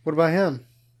 What about him?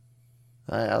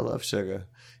 I love Sugar.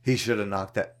 He should have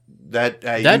knocked that. That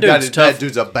dude's tough. That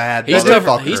dude's a bad He's motherfucker.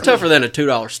 tougher. He's tougher than a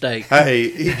 $2 steak. Hey,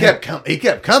 he kept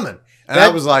coming, and I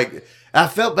was like, I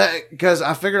felt bad because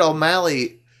I figured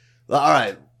O'Malley. All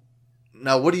right,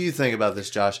 now what do you think about this,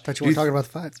 Josh? Thought you were talking about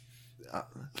the fights.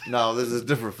 No, this is a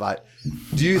different fight.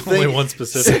 Do you Only think one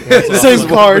specific one. Same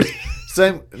card.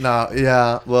 same? No,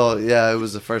 yeah. Well, yeah, it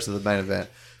was the first of the main event.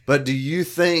 But do you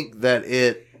think that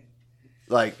it,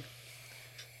 like,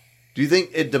 do you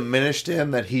think it diminished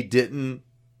him that he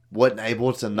wasn't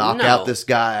able to knock No. out this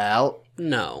guy out?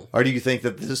 No. Or do you think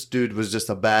that this dude was just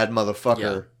a bad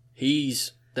motherfucker? Yeah.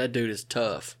 That dude is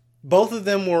tough. Both of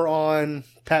them were on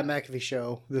Pat McAfee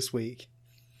show this week.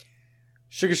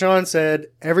 Sugar Sean said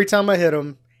every time I hit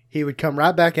him, he would come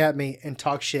right back at me and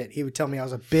talk shit. He would tell me I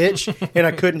was a bitch and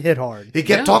I couldn't hit hard. He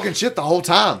kept Yeah. talking shit the whole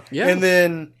time. Yeah. And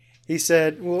then he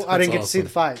said, well, I didn't get to see awesome. the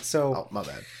fight. So Oh, my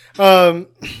bad.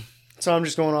 So I'm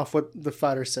just going off what the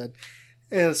fighter said.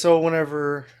 And so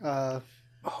whenever,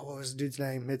 what was the dude's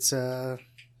name? It's, the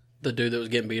dude that was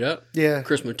getting beat up? yeah,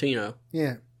 Chris Martino.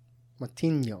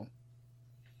 Martino.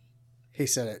 He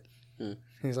said it. Hmm.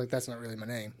 He's like, that's not really my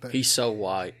name. But He's so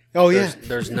white. oh, yeah.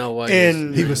 There's no way.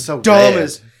 And He was so dumb bad.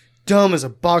 dumb as a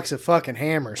box of fucking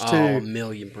hammers, too. Oh,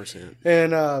 1,000,000%.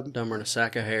 And Dumber than a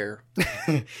sack of hair.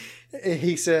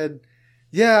 he said,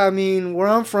 yeah, I mean, where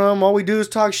I'm from, all we do is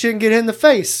talk shit and get hit in the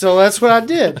face. So that's what I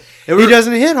did. He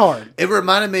doesn't hit hard. It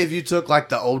reminded me if you took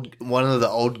like one of the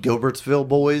old Gilbertsville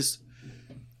boys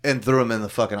and threw him in the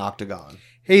fucking octagon.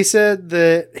 He said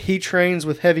that he trains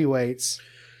with heavyweights.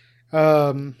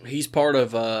 He's part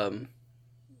of,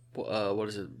 what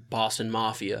is it, Boston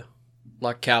Mafia.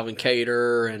 Like Calvin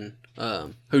Cater and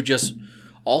who just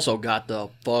also got the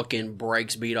fucking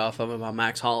brakes beat off of him by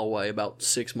Max Holloway about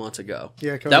 6 months ago.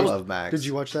 Yeah, Cody, I was- love Max. did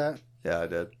you watch that? Yeah, I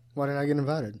did. Why didn't I get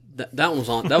invited? That one was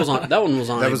on. That one was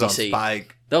on That ABC. was on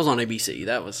Spike. That was on ABC.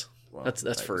 That was Well,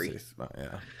 that's free.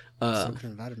 Yeah. Somebody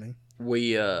invited me.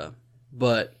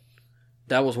 But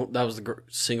that was the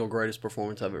single greatest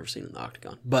performance I've ever seen in the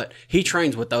octagon. But he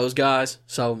trains with those guys,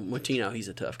 so Martino, he's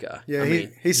a tough guy. Yeah, I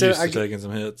mean, he said Used to taking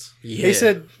some hits. yeah. he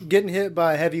said getting hit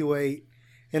by a heavyweight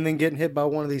and then getting hit by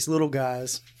one of these little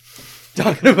guys.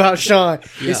 Talking about Sean,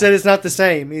 he Yeah. said it's not the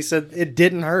same. He said it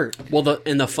didn't hurt. Well,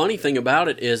 the funny thing about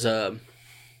it is,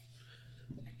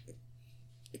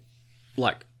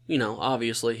 like, you know,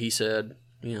 obviously he said,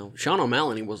 you know, Sean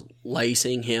O'Malley was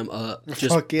lacing him up,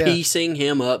 just Fuck yeah. piecing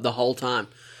him up the whole time.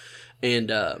 And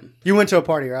You went to a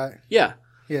party, right? yeah,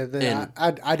 Yeah, And-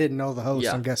 I didn't know the host.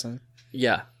 Yeah. I'm guessing.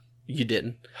 yeah, you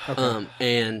didn't.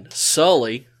 And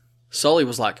Sully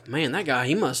was like, man, that guy,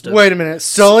 he must have. Wait a minute,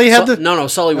 Sully had the. No,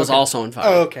 Sully was Okay. also invited.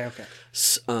 Oh, okay.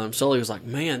 Sully was like,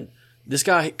 man, this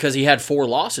guy, because he had 4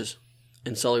 losses.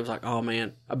 And Sully was like, oh,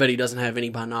 man, I bet he doesn't have any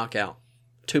by knockout.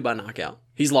 2 by knockout.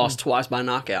 He's lost twice by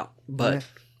knockout. But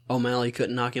O'Malley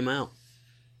couldn't knock him out.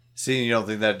 See, you don't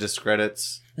think that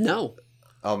discredits No.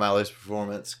 O'Malley's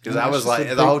performance? Because No, I it's was just like, a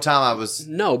the big- whole time I was.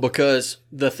 No, because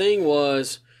the thing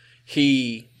was,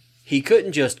 he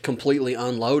couldn't just completely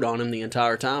unload on him the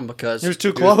entire time because It was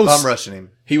too He was close. bum rushing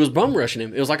him. he was bum rushing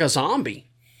him. It was like a zombie.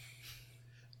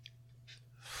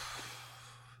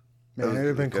 Man, it would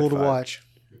have been Good cool to fight. watch.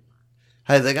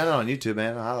 Hey, they got it on YouTube,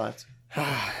 man. The highlights.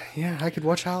 Yeah, I could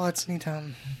watch highlights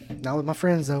anytime. Not with my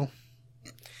friends though.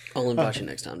 I'll invite you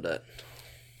next time, Dad.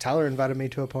 Tyler invited me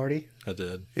to a party. I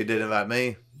did. He did invite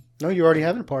me. No, you're already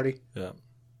having a party. Yeah.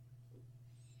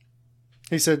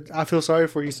 He said, I feel sorry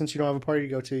for you since you don't have a party to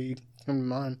go to. You come to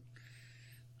mine.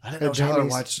 I didn't know At Tyler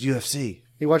Jamie's. watched UFC.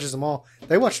 He watches them all.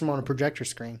 They watch them on a projector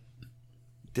screen.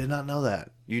 Did not know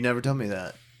that. You never told me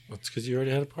that. It's because you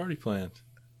already had a party planned.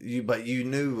 But you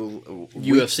knew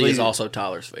UFC is also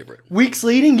Tyler's favorite. Weeks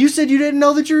leading? You said you didn't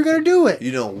know that you were going to do it.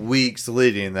 You know, weeks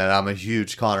leading that I'm a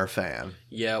huge Conor fan.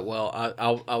 Yeah, well,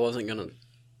 I wasn't gonna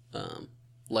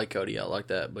lay Cody out like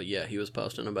that, but yeah, he was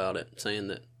posting about it, saying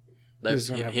that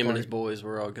him and his boys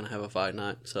were all gonna have a fight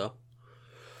night. So,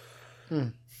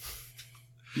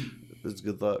 It's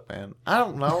good luck, man. I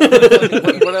don't know.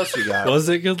 What else you got? Was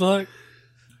it good luck?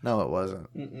 No, it wasn't.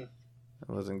 It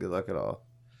wasn't good luck at all.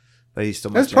 But he's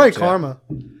still. That's probably karma.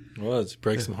 It was.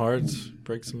 Break some hearts,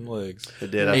 break some legs.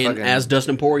 It did. and as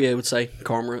Dustin Poirier would say,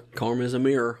 karma is a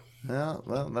mirror. Yeah,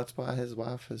 well, that's why his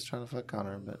wife is trying to fuck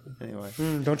Conor. But anyway,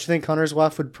 Don't you think Conor's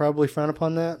wife would probably frown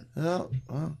upon that? well,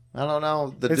 I don't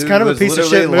know. The It's dude kind of a was piece of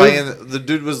literally shit move. The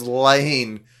dude was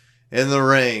laying in the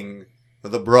ring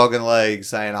with a broken leg,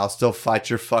 saying, "I'll still fight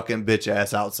your fucking bitch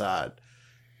ass outside."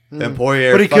 And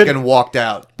Poirier But he fucking walked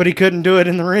out. But he couldn't do it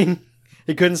in the ring.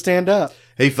 He couldn't stand up.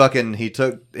 He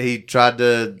tried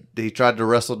to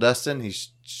wrestle Dustin. He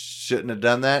shouldn't have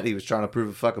done that. He was trying to prove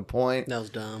a fucking point. That was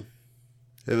dumb.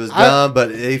 It was dumb, but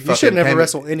he fucking You should never came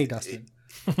wrestle any Dustin.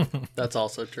 That's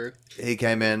also true. He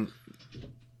came in.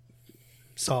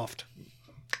 Soft.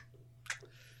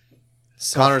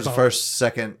 Connor's bone.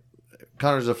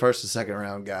 Connor's the first and second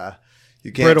round guy.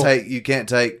 You can't Brittle. take. You can't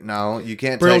take. No, you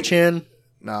can't Brittle take. chin.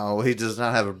 No, he does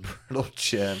not have a brittle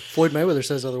chin. Floyd Mayweather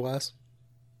says otherwise.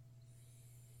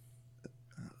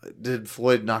 Did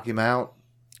Floyd knock him out?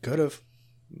 Could have.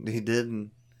 He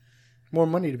didn't. More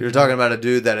money to be You're talking about a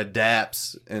dude that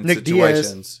adapts in Nick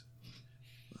situations.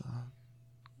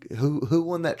 Who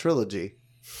won that trilogy?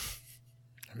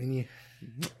 I mean,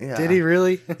 Yeah. did he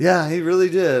really? Yeah, he really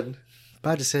did.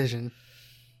 By decision.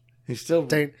 He still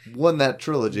Dana- won that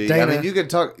trilogy. Dana- I mean, you can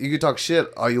talk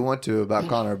shit all you want to about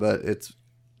Conor, but it's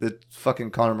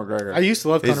fucking Conor McGregor. I used to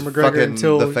love He's Conor McGregor fucking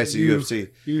until the face of you, UFC.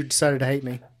 You decided to hate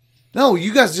me. No,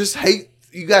 you guys just hate.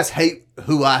 You guys hate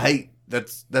who I hate.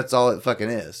 That's all it fucking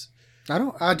is. I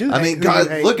don't. I do. I hate mean, who God, you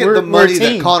hate. look at We're- the we're a money that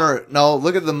team. Conor. No,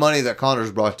 look at the money that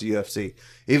Conor's brought to UFC.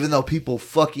 Even though people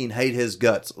fucking hate his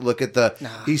guts, look at the.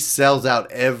 He sells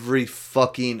out every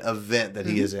fucking event that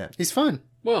he is in. He's fun.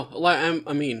 Well,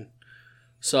 I mean,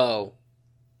 so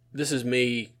this is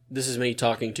me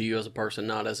talking to you as a person,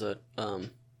 not as a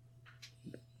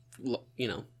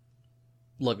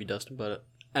love you, Dustin, but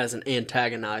as an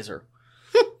antagonizer.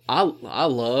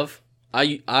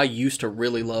 I used to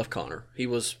really love Conor. He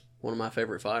was one of my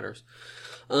favorite fighters.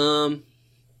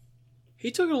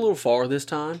 He took it a little far this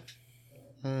time.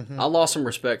 I lost some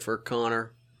respect for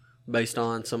Conor based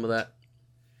on some of that.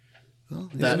 Well,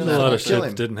 he's That- gonna A lot fucking of kill shit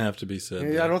him. didn't have to be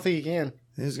said. I don't think he can.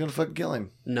 He's gonna fucking kill him.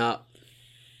 No,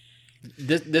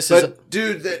 this is But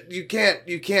dude, that you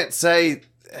can't say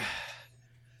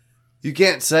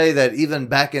that even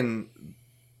back in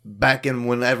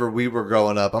whenever we were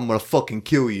growing up, I'm gonna fucking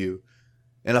kill you.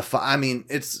 I mean,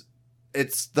 it's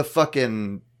the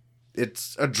fucking,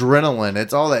 it's adrenaline.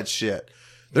 It's all that shit.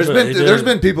 There's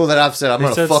been people that I've said I'm He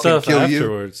gonna said fucking stuff kill you.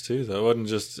 afterwards too, though. It wasn't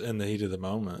just in the heat of the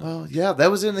moment. Well, yeah, that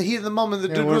was in the heat of the moment. The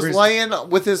dude whatever was he's- laying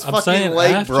with his I'm fucking saying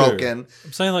leg after. broken.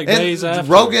 I'm saying like And days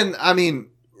after.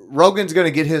 Rogan's going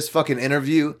to get his fucking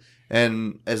interview.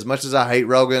 And as much as I hate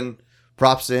Rogan,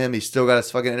 props to him. He's still got his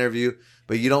fucking interview.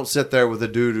 But you don't sit there with a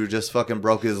dude who just fucking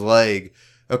broke his leg.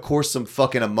 Of course, some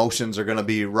fucking emotions are going to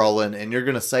be rolling and you're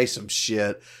going to say some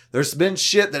shit. There's been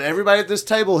shit that everybody at this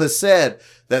table has said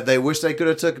that they wish they could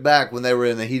have took back when they were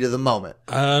in the heat of the moment.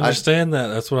 I understand that.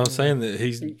 That's what I'm saying. That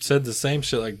he said the same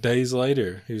shit like days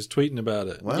later. He was tweeting about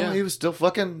it. Well, Yeah. he was still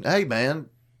fucking, hey, man,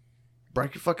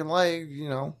 break your fucking leg, you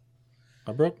know.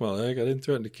 I broke my leg. I didn't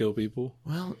threaten to kill people.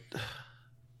 Well,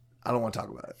 I don't want to talk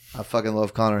about it. I fucking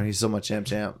love Conor. He's so much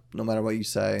champ. No matter what you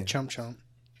say. Chump chump.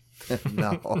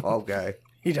 No, okay.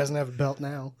 He doesn't have a belt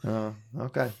now,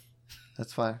 Okay.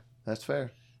 That's fine. That's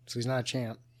fair. so he's not a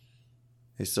champ.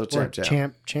 He's still Or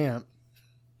champ. champ.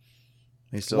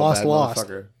 He's still Lost, a bad lost.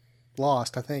 motherfucker.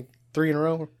 Lost, I think, 3 in a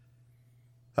row.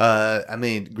 I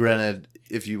mean, granted,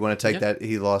 if you want to take that,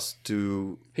 he lost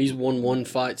to... he's won one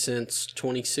fight since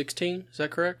 2016. Is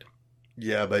that correct?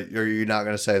 Yeah, but you're not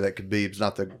going to say that Khabib's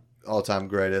not the all-time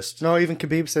greatest. No, even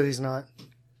Khabib said he's not.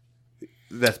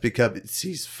 That's because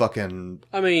he's fucking...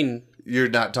 I mean, You're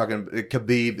not talking...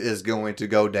 Khabib is going to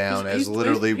go down as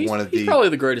literally he's one of he's the... probably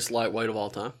the greatest lightweight of all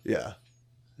time. Yeah.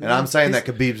 And I'm saying that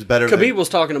Khabib's better Khabib was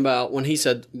talking about when he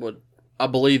said what I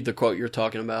believe the quote you're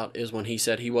talking about is when he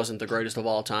said he wasn't the greatest of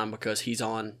all time because he's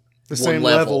on The one same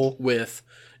level level. with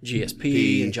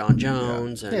GSP and John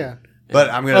Jones and Yeah.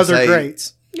 But I'm going to Other say...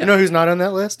 greats. Yeah. You know who's not on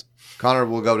that list? Conor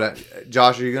will go down.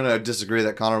 Josh, are you going to disagree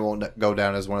that Conor won't go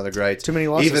down as one of the greats? Too many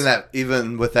losses.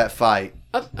 Even with that fight.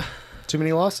 Too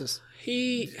many losses.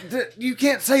 You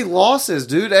can't say losses,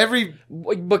 dude.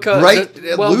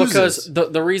 Because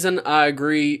the reason I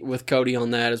agree with Cody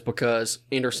on that is because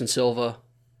Anderson Silva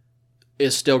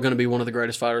is still going to be one of the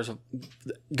greatest fighters of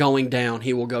going down.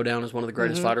 He will go down as one of the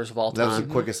greatest fighters of all time. That was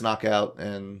the quickest knockout,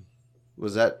 and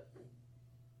was that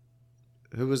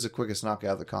who was the quickest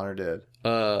knockout that Conor did?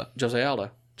 Jose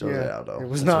Aldo. Aldo. It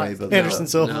was not Anderson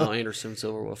Silva. No, Anderson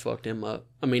Silva would have fucked him up.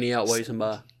 I mean, he outweighs him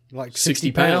by like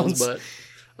 60 pounds,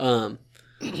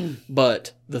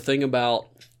 but the thing about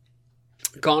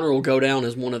Conor will go down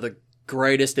as one of the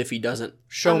greatest if he doesn't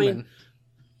showman. I mean,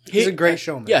 he's a great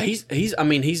showman. Yeah, he's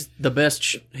the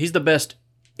best. He's the best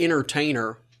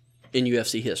entertainer in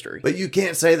UFC history. But you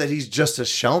can't say that he's just a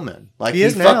showman. Like he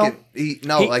is now.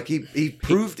 He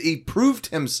proved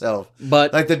himself.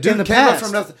 But like the dude came up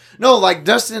from nothing. No, like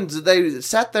Dustin's. They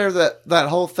sat there that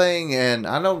whole thing, and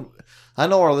I know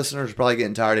our listeners are probably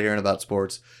getting tired of hearing about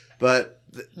sports, but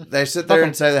they sit there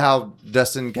and say how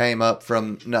Dustin came up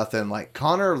from nothing. Like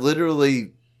Conor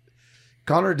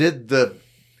did the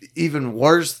even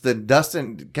worse than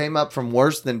Dustin, came up from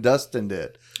worse than Dustin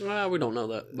did. Well, we don't know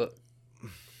that, but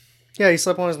yeah, he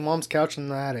slept on his mom's couch in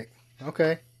the attic.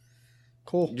 Okay,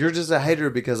 cool. You're just a hater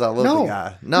because I love the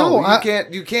guy. No,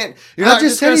 you can't. You're I not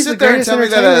just going to sit there and tell me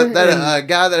that a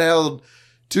guy that held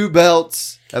 2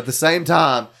 belts at the same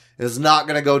time is not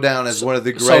going to go down as one of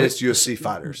the greatest UFC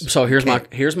fighters. So here's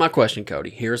my question, Cody.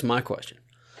 Here's my question.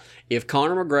 If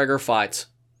Conor McGregor fights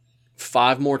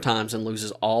 5 more times and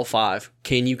loses all 5,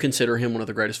 can you consider him one of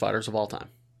the greatest fighters of all time?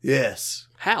 Yes.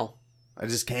 How? I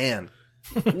just can.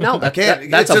 No, I can't.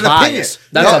 That's it's a bias. Opinion.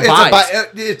 That's a bias.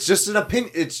 It's just an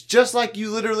opinion. It's just like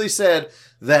you literally said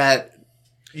that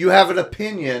you have an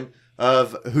opinion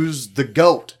of who's the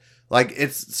GOAT. Like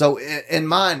it's so in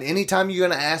mine. Anytime you're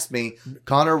gonna ask me,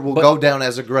 Conor will go down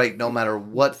as a great, no matter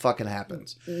what fucking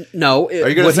happens. No, are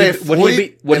you gonna say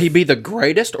would he be the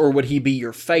greatest or would he be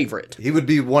your favorite? He would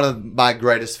be one of my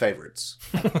greatest favorites.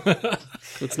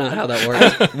 That's not how that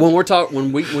works.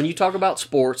 When you talk about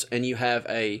sports and you have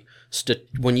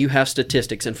when you have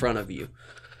statistics in front of you,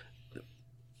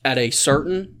 at a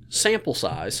certain sample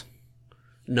size,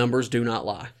 numbers do not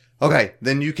lie. Okay,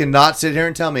 then you cannot sit here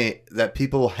and tell me that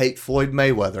people hate Floyd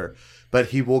Mayweather, but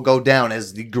he will go down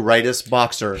as the greatest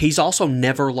boxer. He's also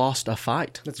never lost a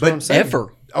fight. That's what I'm saying.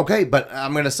 Ever. Okay, but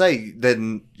I'm gonna say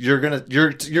then you're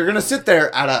gonna sit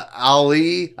there out of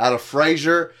Ali, out of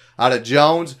Frazier, out of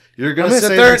Jones. You're gonna sit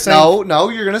there. No,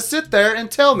 you're gonna sit there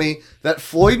and tell me that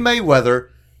Floyd Mayweather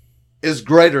is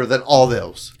greater than all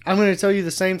those. I'm gonna tell you the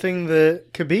same thing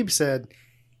that Khabib said.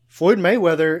 Floyd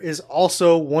Mayweather is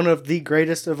also one of the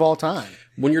greatest of all time.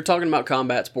 When you're talking about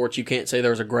combat sports, you can't say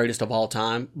there's a greatest of all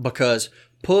time because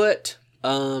put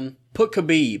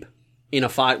Khabib in a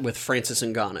fight with Francis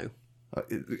Ngannou.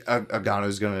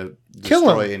 Ngannou's going to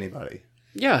destroy anybody.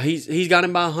 Yeah, he's got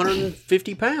him by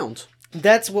 150 pounds.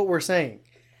 That's what we're saying.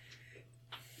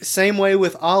 Same way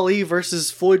with Ali versus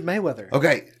Floyd Mayweather.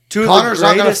 Okay, Conor's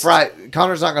not going to fight.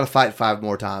 Conor's not going to fight 5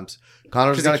 more times.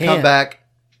 Conor's going to come back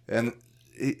and.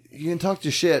 You can talk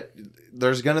your shit.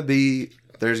 There's gonna be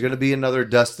another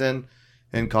Dustin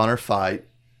and Conor fight,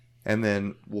 and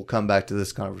then we'll come back to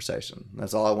this conversation.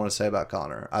 That's all I want to say about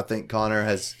Conor. I think Conor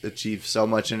has achieved so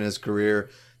much in his career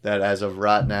that as of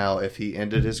right now, if he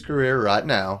ended his career right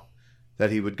now, that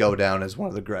he would go down as one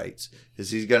of the greats.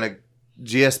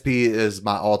 GSP is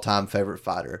my all-time favorite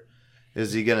fighter.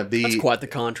 Is he gonna be? That's quite the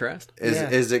contrast.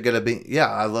 Is it gonna be?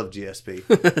 Yeah, I love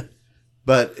GSP.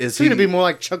 But is he going to be more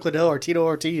like Chuck Liddell or Tito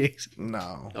Ortiz?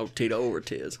 No. Oh, Tito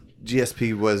Ortiz.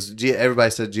 Everybody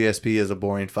said GSP is a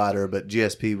boring fighter, but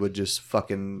GSP would just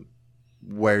fucking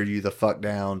wear you the fuck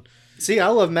down. See, I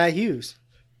love Matt Hughes.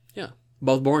 Yeah,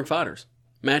 both boring fighters.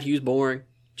 Matt Hughes boring,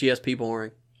 GSP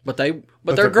boring, but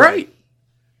they're great.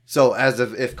 So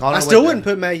if Conor, I still wouldn't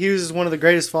put Matt Hughes as one of the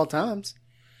greatest of all times.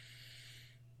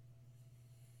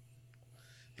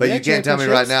 But you can't tell me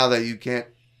right now that you can't.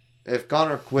 If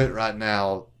Conor quit right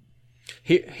now...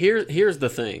 Here's the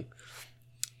thing.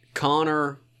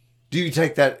 Conor... Do you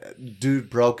take that...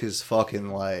 Dude broke his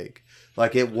fucking leg.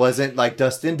 Like, it wasn't... Like,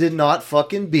 Dustin did not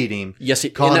fucking beat him. Yes,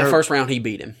 in that first round, he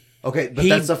beat him. Okay, but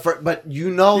that's the first... But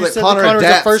you know that Conor Conor's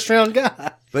adapts. a first-round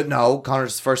guy. But no,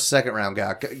 Conor's first, second-round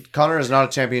guy. Conor is not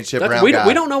a championship round guy.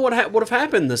 We don't know what would have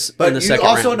happened in the second round. But you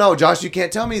also know, Josh, you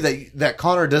can't tell me that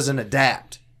Conor doesn't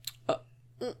adapt.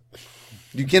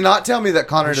 You cannot tell me that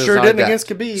Conor does not didn't adapt. against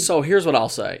Khabib. So here's what I'll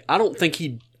say. I don't think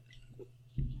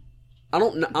I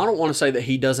don't want to say that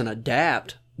he doesn't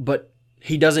adapt, but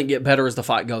he doesn't get better as the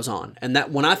fight goes on. And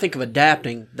that when I think of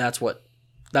adapting, that's what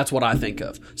I think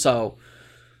of. So,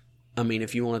 I mean,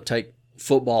 if you want to take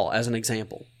football as an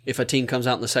example, if a team comes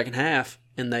out in the second half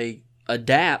and they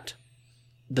adapt,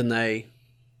 then they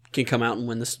can come out and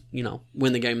win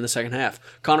the game in the second half.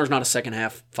 Conor's not a second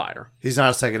half fighter. He's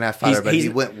not a second half fighter, but he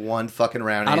went one fucking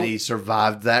round and he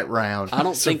survived that round. I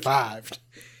don't think survived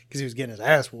because he was getting his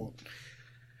ass whooped.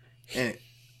 And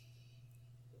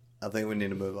I think we need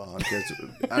to move on.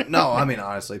 No, I mean,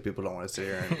 honestly, people don't want to sit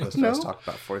here and listen to us talk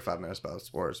about 45 minutes about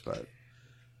sports, but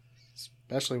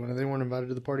especially when they weren't invited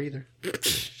to the party either.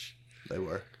 They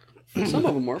were. some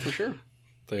of them were for sure.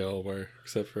 They all were,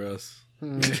 except for us.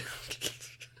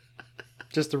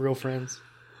 Just the real friends.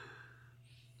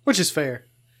 Which is fair.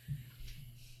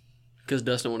 Because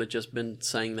Dustin would have just been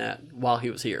saying that while he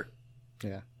was here.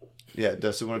 Yeah. Yeah,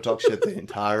 Dustin want to talk shit the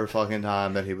entire fucking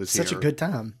time that he was here. Such a good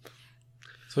time.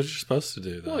 That's what you're supposed to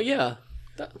do, though. Well, yeah.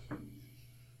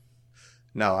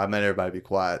 No, I meant everybody be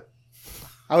quiet.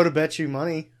 I would have bet you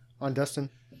money on Dustin.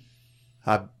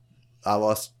 I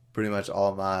lost pretty much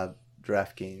all my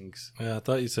DraftKings. Yeah, I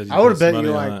thought you said you I would have bet money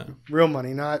you on like it. real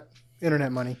money, not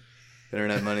internet money.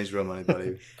 Internet money's real money,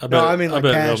 buddy. I bet, No, I mean like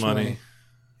bet cash real money. money.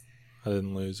 I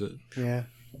didn't lose it. Yeah.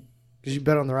 Because you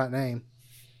bet on the right name.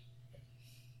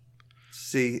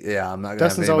 See, yeah, I'm not going to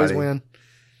Dustin's always win.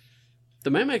 The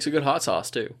man makes a good hot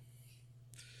sauce, too.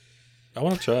 I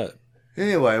want to try it.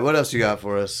 Anyway, what else you got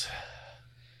for us?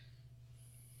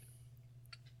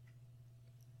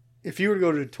 If you were to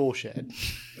go to a tool shed,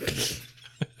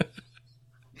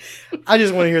 I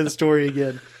just want to hear the story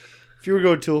again. If you were to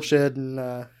go to a tool shed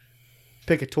and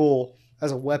pick a tool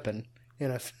as a weapon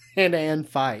in a hand-to-hand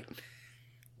fight,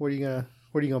 what are you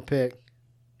gonna pick?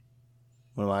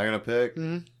 What am I going to pick?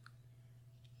 Mm-hmm.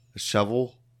 A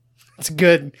shovel? That's a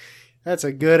good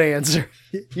answer.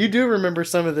 You do remember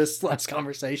some of this last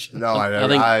conversation. No, I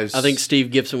I don't. think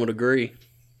Steve Gibson would agree.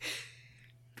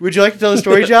 Would you like to tell the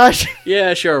story, Josh?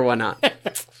 Yeah, sure, why not?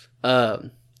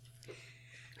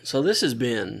 So this has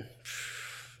been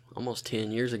almost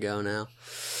 10 years ago now.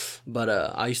 But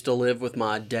I used to live with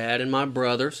my dad and my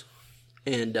brothers.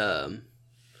 And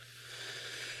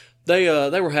they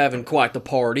were having quite the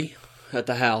party at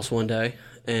the house one day.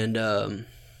 And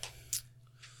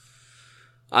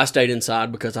I stayed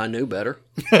inside because I knew better.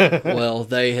 Well,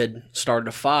 they had started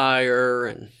a fire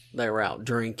and they were out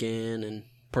drinking and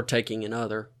partaking in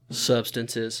other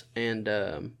substances. And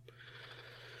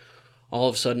all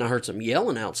of a sudden I heard some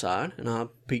yelling outside, and I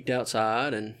peeked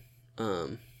outside, and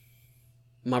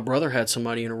my brother had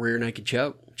somebody in a rear naked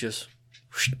choke just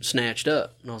snatched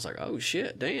up. And I was like, oh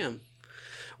shit, damn.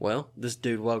 Well, this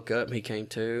dude woke up and he came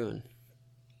to, and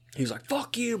he was like,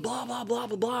 fuck you, blah, blah, blah,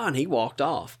 blah, blah, and he walked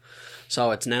off.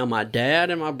 So it's now my dad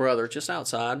and my brother just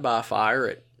outside by a fire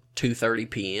at 2:30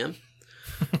 p.m.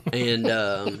 And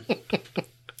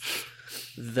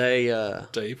they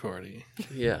Day party.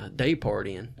 yeah, day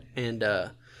partying. And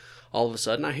all of a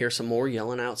sudden I hear some more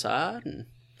yelling outside, and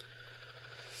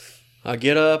I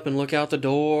get up and look out the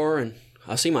door, and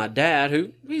I see my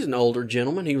dad, he's an older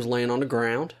gentleman. He was laying on the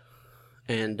ground,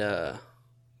 and I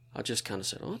just kind of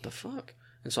said, what the fuck?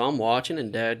 And so I'm watching,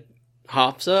 and Dad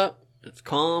hops up. It's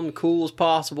calm, cool as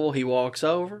possible. He walks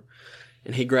over,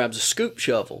 and he grabs a scoop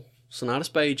shovel. So not a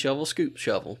spade shovel, scoop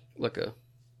shovel. Like a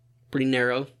pretty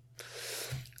narrow.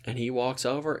 And he walks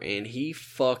over, and he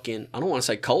fucking, I don't want to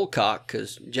say cold cock,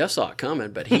 because Jeff saw it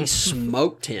coming, but he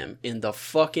smoked him in the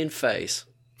fucking face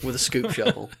with a scoop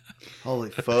shovel. Holy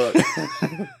fuck.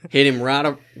 Hit him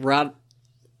right,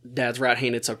 Dad's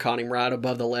right-handed, so caught him right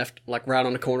above the left, like right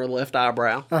on the corner of the left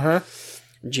eyebrow. Uh-huh.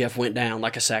 Jeff went down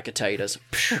like a sack of potatoes.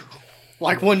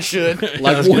 Like one should.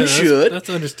 Like one should. That's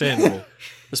understandable.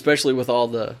 Especially with all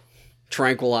the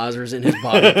tranquilizers in his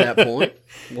body at that point.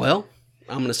 Well,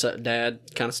 I'm going to say Dad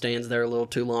kind of stands there a little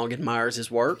too long, admires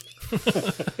his work.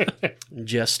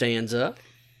 Jeff stands up,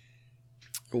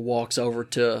 walks over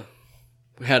to,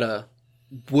 we had a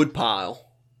wood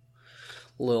pile.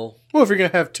 Little. Well, if you're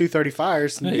going to have 230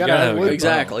 fires, Yeah, you you got to gotta have have a wood. good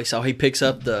Exactly. So he picks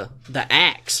up the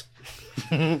axe.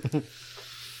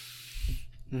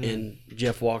 And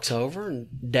Jeff walks over, and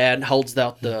Dad holds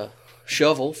out the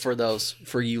shovel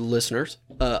for you listeners.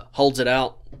 Holds it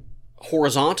out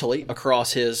horizontally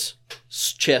across his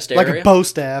chest area. Like a bow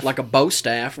staff. Like a bow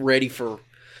staff, ready for.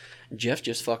 Jeff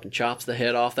just fucking chops the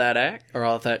head off that axe, or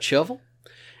off that shovel,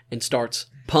 and starts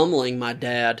pummeling my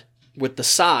dad with the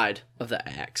side of the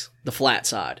axe, the flat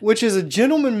side. Which is a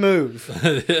gentleman move.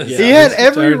 Yeah. He had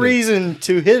every Turned it. reason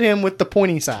to hit him with the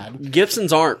pointy side.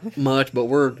 Gibsons aren't much, but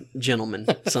we're gentlemen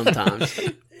sometimes.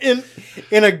 In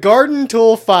a garden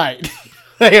tool fight,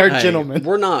 they are Hey, gentlemen.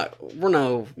 we're not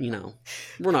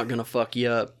gonna fuck you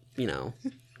up,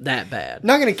 that bad.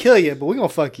 Not going to kill you, but we're going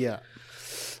to fuck you up.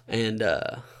 And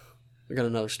I got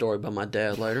another story about my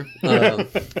dad later.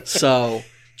 So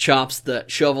chops the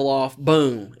shovel off,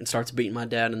 boom, and starts beating my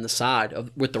dad in the side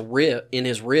with the rib in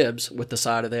his ribs with the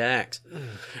side of the axe.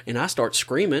 And I start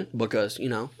screaming because, you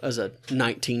know, as a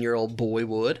 19-year-old boy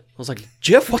would. I was like,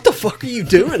 Jeff, what the fuck are you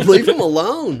doing? Leave him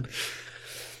alone.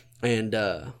 And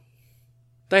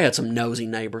they had some nosy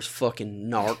neighbors, fucking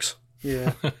narcs.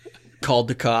 Yeah. Called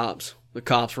the cops. The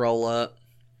cops roll up.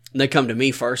 And they come to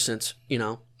me first since, you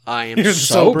know, I am You're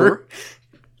sober.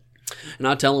 And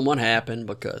I tell them what happened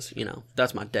because, you know,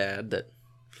 that's my dad.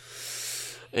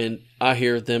 And I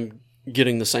hear them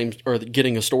getting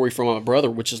getting a story from my brother,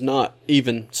 which is not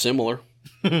even similar.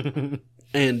 And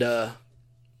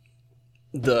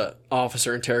the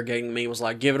officer interrogating me was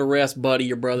like, "Give it a rest, buddy.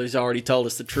 Your brother's already told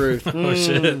us the truth." Oh,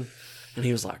 shit. And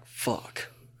he was like, "Fuck."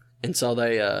 And so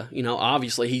they, you know,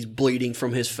 obviously he's bleeding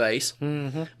from his face.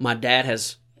 Mm-hmm. My dad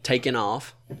has taken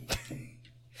off.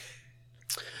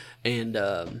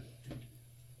 And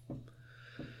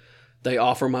they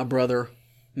offer my brother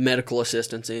medical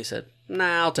assistance. And he said,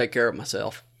 "Nah, I'll take care of it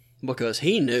myself." Because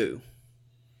he knew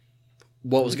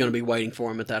what was going to be waiting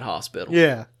for him at that hospital.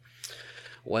 Yeah.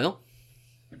 Well,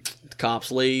 the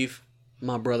cops leave.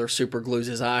 My brother super glues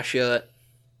his eye shut.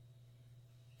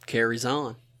 Carries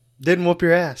on. Didn't whoop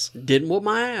your ass. Didn't whoop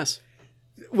my ass.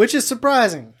 Which is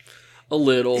surprising. A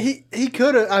little. He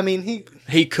could have. I mean,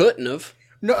 He couldn't have.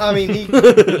 No, I mean,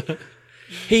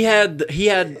 He had.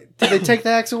 Did they take the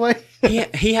axe away?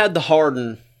 He had the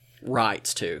hardened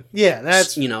rights to. Yeah,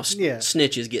 that's You know, yeah.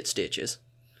 snitches get stitches.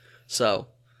 So,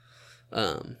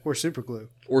 Or super glue.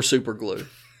 or super glue.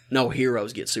 No,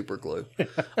 heroes get super glue.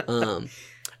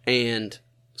 And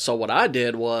so what I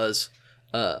did was,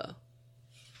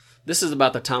 this is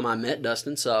about the time I met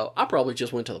Dustin, so I probably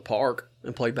just went to the park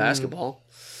and played basketball.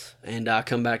 And I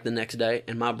come back the next day,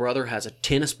 and my brother has a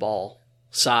tennis ball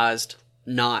sized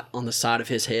knot on the side of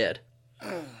his head.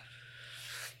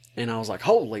 And I was like,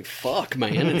 "Holy fuck,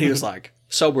 man." And he was like,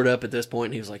 sobered up at this point,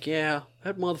 and he was like, "Yeah,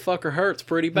 that motherfucker hurts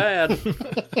pretty bad."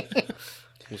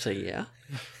 We'll say, "Yeah.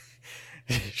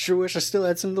 Sure wish I still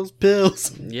had some of those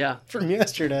pills Yeah. from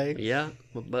yesterday." Yeah.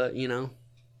 But you know.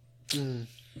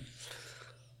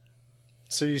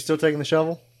 So you still taking the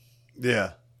shovel?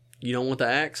 Yeah. You don't want the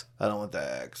axe? I don't want the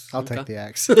axe. I'll take the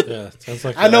axe. Yeah, sounds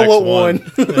like I the know what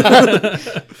X1.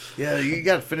 one. Yeah, you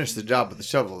got to finish the job with the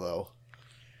shovel, though.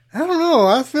 I don't know.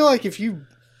 I feel like if you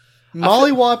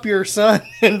mollywop your son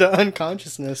into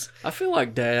unconsciousness. I feel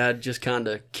like Dad just kind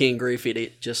of King Griffied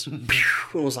it. Just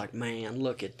was like, "Man,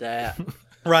 look at that."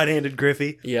 Right-handed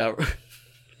Griffey. Yeah.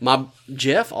 My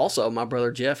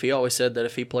brother Jeff, he always said that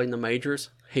if he played in the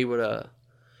majors, he would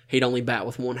he'd only bat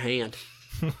with one hand.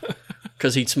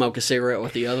 Because he'd smoke a cigarette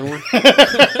with the other one.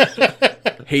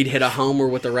 He'd hit a homer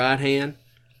with the right hand.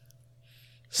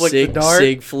 Flick the dart.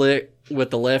 Sig flick with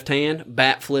the left hand.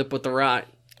 Bat flip with the right.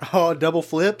 Oh, double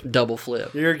flip? Double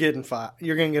flip. You're getting fight.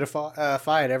 You're going to get a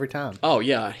fight every time. Oh,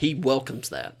 yeah. He welcomes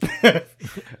that.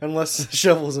 Unless the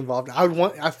shovel's involved.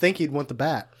 I think he'd want the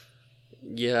bat.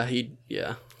 Yeah,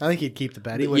 I think he'd keep the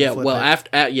bat. He wouldn't flip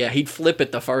it. He'd flip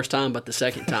it the first time, but the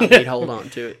second time he'd hold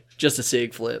on to it. Just a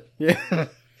sig flip. Yeah.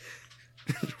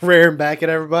 Rearing back at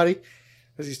everybody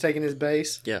as he's taking his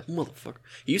base. Yeah, motherfucker.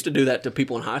 He used to do that to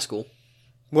people in high school.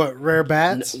 What, rare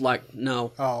bats?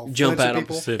 No. Oh, jump at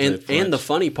people? them. And the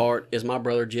funny part is my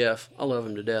brother Jeff, I love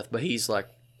him to death, but he's like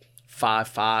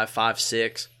 5'5",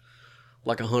 5'6",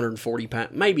 like 140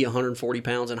 pounds, maybe 140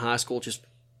 pounds in high school. Just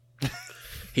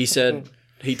he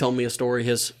told me a story.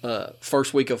 His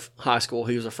first week of high school,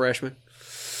 he was a freshman,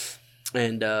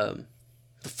 and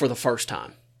for the first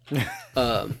time,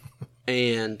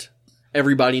 and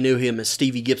everybody knew him as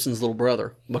Stevie Gibson's little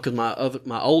brother because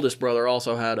my oldest brother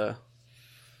also had a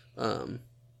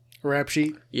rap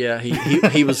sheet. Yeah,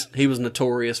 he was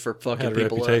notorious for fucking Had a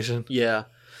people reputation. up. Yeah,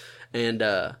 and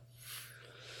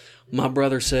my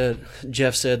brother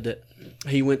Jeff said that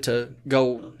he went to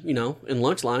go, in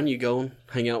lunch line, you go and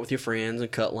hang out with your friends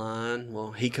and cut line.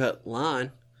 Well, he cut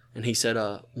line, and he said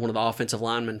one of the offensive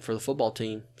linemen for the football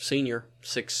team, senior,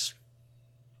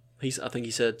 I think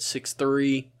he said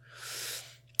 6'3",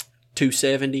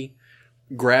 270,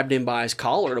 grabbed him by his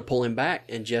collar to pull him back,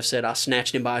 and Jeff said, I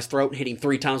snatched him by his throat and hit him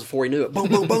 3 times before he knew it. Boom,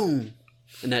 boom, boom.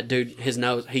 And that dude, his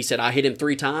nose, he said, I hit him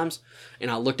 3 times,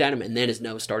 and I looked at him, and then his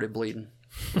nose started bleeding.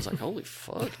 I was like, holy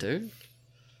fuck, dude.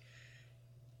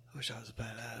 I wish I was a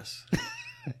badass.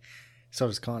 So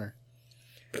does Connor.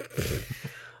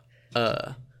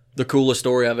 The coolest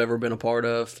story I've ever been a part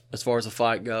of, as far as a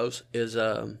fight goes, is,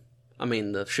 the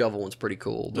shovel one's pretty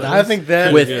cool. But I think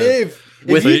that if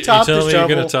with- you top the you're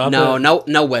gonna shovel, top it?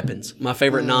 no weapons. My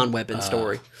favorite non-weapon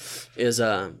story is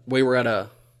we were at a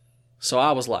So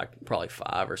I was like probably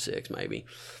 5 or 6 maybe.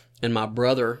 And my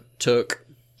brother took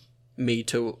me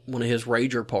to one of his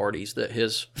rager parties that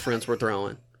his friends were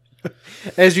throwing.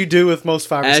 As you do with most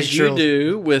 5 or 6 As you year olds.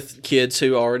 do with kids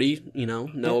who already,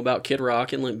 know about Kid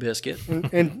Rock and Limp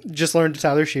Bizkit. And just learn to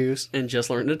tie their shoes. And just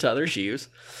learned to tie their shoes.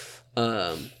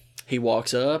 He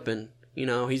walks up and,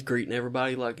 he's greeting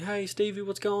everybody like, hey, Stevie,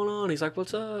 what's going on? He's like,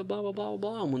 what's up? Blah, blah, blah,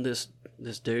 blah. And when this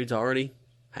dude's already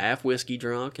half whiskey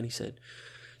drunk, and he said,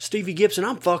 Stevie Gibson,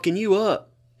 I'm fucking you up.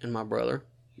 And my brother,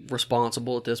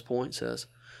 responsible at this point, says,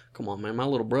 come on, man, my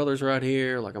little brother's right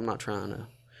here. Like, I'm not trying to.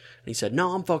 And he said,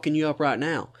 no, I'm fucking you up right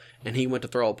now. And he went to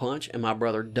throw a punch, and my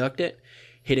brother ducked it,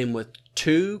 hit him with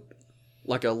 2,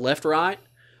 like a left-right,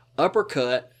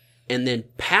 uppercut, and then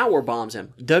power bombs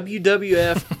him.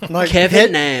 WWF Like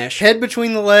Kevin Nash. Head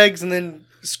between the legs and then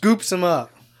scoops him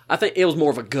up. I think it was more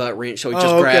of a gut wrench, so he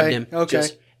just grabbed him Okay.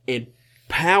 and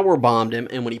power bombed him.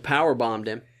 And when he power bombed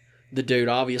him, the dude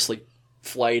obviously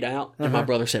flayed out. And my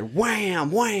brother said,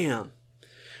 wham, wham. And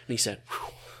he said,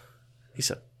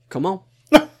 come on.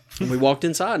 And we walked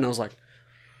inside, and I was like,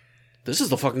 this is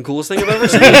the fucking coolest thing I've ever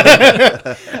seen.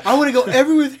 I want to go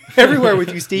everywhere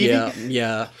with you, Stevie.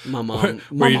 Yeah. My mom.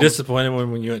 Were you disappointed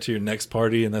when you went to your next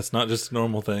party and that's not just a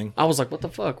normal thing? I was like, what the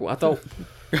fuck? I thought,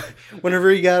 Whenever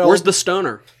he got where's old, the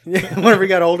stunner? whenever he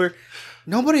got older,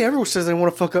 nobody ever says they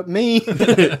want to fuck up me.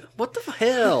 What the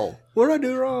hell? What did I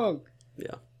do wrong?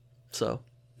 Yeah. So,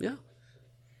 yeah.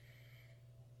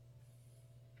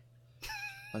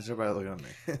 Why's everybody looking at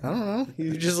me? I don't know.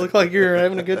 You just look like you're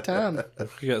having a good time.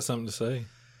 You got something to say?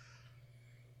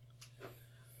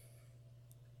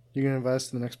 You gonna invite us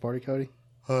to the next party, Cody?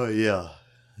 Oh yeah,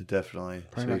 definitely.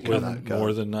 Probably not Speaking With of that, God.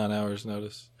 more than 9 hours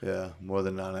notice. Yeah, more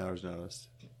than 9 hours notice.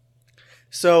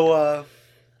 So,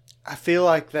 I feel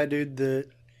like that dude that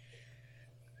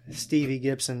Stevie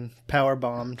Gibson power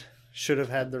bombed should have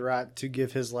had the right to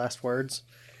give his last words,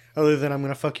 other than "I'm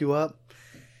gonna fuck you up."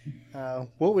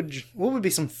 What would be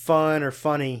some fun or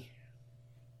funny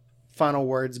final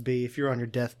words be if you're on your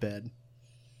deathbed?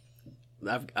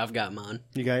 I've got mine.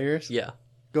 You got yours? Yeah.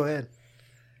 Go ahead.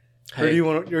 Hey, Or do you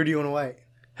want to wait?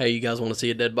 hey, you guys want to see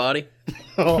a dead body?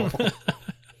 Oh.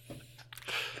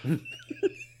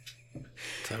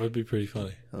 That would be pretty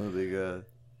funny. That would be good.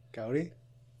 Cody?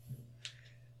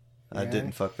 I Yeah.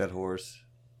 didn't fuck that horse.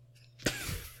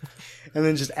 And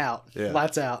then just out. Yeah.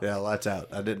 Lights out. Yeah, lights out.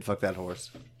 I didn't fuck that horse.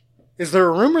 Is there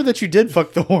a rumor that you did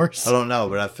fuck the horse? I don't know,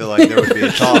 but I feel like there would be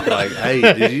a talk like, hey,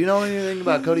 did you know anything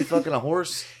about Cody fucking a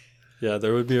horse? Yeah,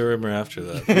 there would be a rumor after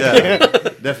that. Yeah,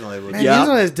 definitely would. Man, Yeah. he's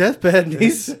on his deathbed and he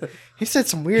said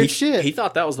some weird shit. He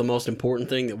thought that was the most important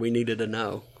thing that we needed to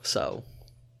know. So,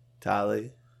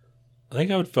 Tylee. I think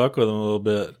I would fuck with him a little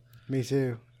bit. Me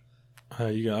too. I'm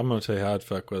going to tell you how I'd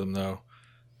fuck with him, though.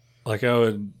 Like, I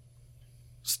would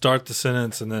start the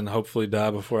sentence and then hopefully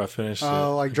die before I finished it.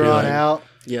 Oh, like Be drawn out.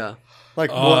 yeah. Like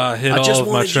Oh, what? I hit I just all of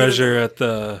my wanted you to- treasure at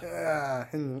the...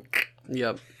 And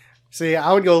Yep. see,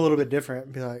 I would go a little bit different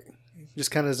and be like,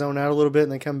 just kind of zone out a little bit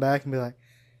and then come back and be like,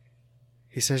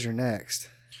 he says you're next.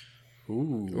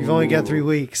 Ooh. You've only got 3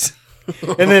 weeks.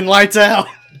 And then lights out.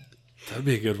 That'd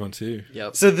be a good one, too.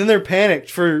 Yep. So then they're panicked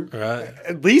for Right?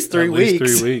 at least 3 At weeks.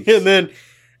 least 3 weeks. And then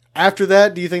after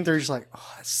that, do you think they're just like,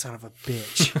 oh, that son of a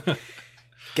bitch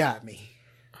got me?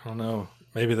 I don't know.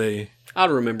 Maybe they... I'd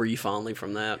remember you fondly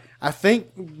from that. I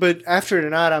think, but after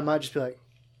tonight, I might just be like,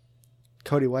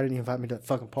 Cody, why didn't you invite me to that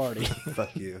fucking party?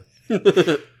 Fuck you.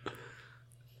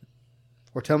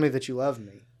 Or tell me that you love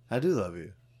me. I do love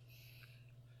you.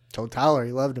 Told Tyler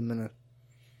he loved him in a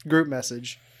group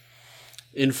message.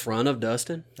 In front of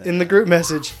Dustin? In the group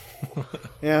message.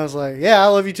 Yeah, I was like, yeah, I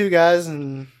love you too, guys.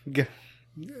 And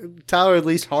Tyler at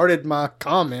least hearted my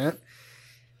comment.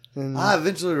 And I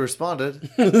eventually responded.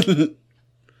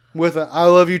 with a, I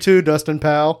love you too, Dustin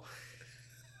Powell.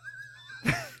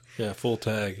 Yeah, full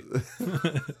tag.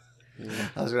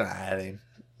 I was going to add him.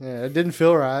 Yeah, it didn't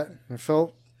feel right. It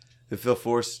felt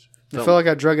forced. like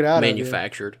I drug it out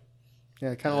Manufactured. of you.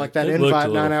 Yeah, kind of like that It looked a invite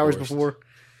little 9 hours forced. before.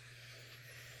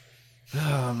 Oh,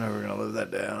 I'm never going to live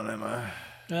that down, am I?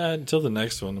 Until the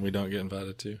next one we don't get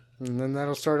invited to. And then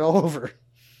that'll start all over.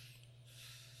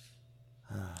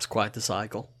 It's quite the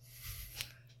cycle.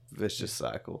 Vicious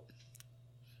cycle.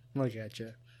 Look at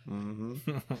you. Mm-hmm.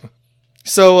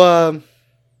 So,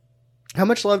 how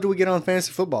much love do we get on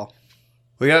fantasy football?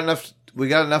 We got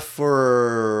enough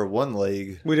for one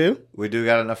league. We do? We do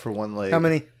got enough for one league. How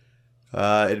many?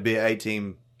 It'd be 8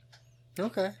 team.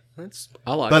 Okay. That's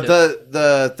I like But it.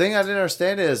 the thing I didn't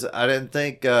understand is I didn't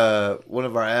think one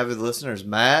of our avid listeners,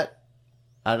 Matt,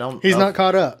 he's not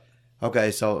caught up.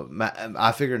 Okay, so Matt,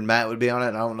 I figured Matt would be on it.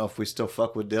 And I don't know if we still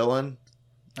fuck with Dylan,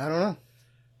 I don't know.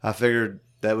 I figured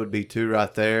that would be 2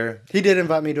 right there. He did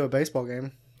invite me to a baseball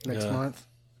game next month.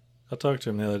 I talked to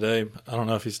him the other day. I don't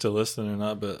know if he's still listening or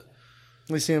not, but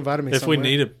At least he invited me. if we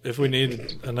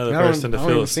need another person to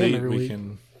fill a seat, we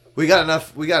can. We got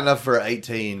enough for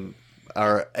 18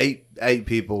 or eight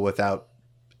people without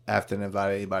having to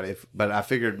invite anybody. But I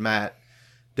figured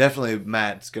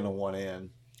Matt's gonna want in.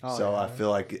 So yeah. I feel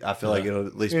like it'll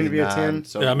at least be 9. 10?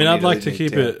 So yeah, I mean, I'd like to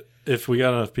keep 10. It if we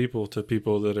got enough people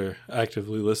that are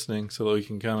actively listening, so that we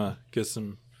can kind of get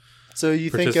some. So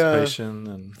you participation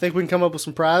and think we can come up with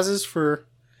some prizes for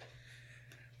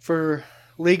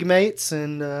league mates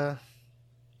and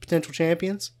potential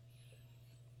champions?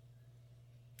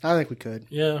 I think we could.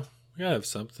 Yeah, we gotta have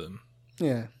something.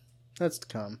 Yeah, that's to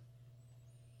come.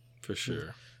 For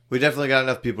sure. We definitely got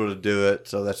enough people to do it,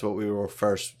 so that's what we were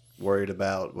first worried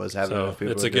about, was having enough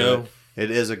people to do it. It's a go.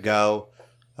 It is a go.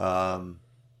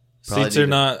 Seats are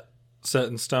not set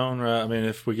in stone, right? I mean,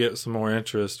 if we get some more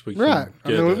interest, we can I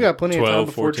mean, we've got plenty of time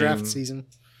before 14, draft season.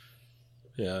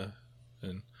 Yeah.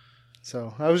 And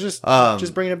so I was just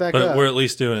bringing it back but up. We're at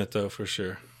least doing it, though, for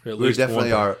sure. We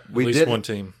definitely are. At least one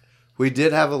team. We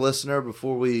did have a listener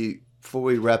before we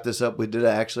wrap this up. We did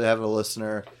actually have a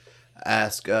listener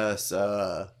ask us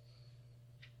what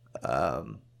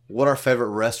our favorite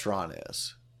restaurant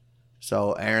is.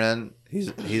 So Aaron,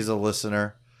 he's a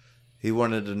listener. He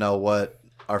wanted to know what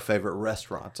our favorite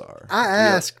restaurants are. I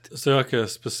asked. Is there like a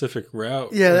specific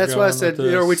route? Yeah, that's why I said,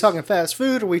 are we talking fast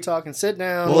food? Are we talking sit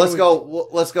down? Well,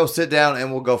 let's go sit down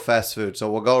and we'll go fast food.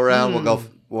 So we'll go around,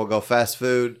 we'll go fast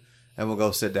food and we'll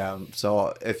go sit down.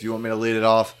 So if you want me to lead it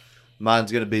off,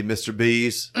 mine's going to be Mr.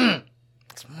 B's.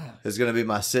 It's going to be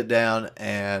my sit down,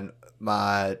 and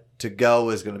my to go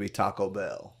is going to be Taco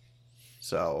Bell.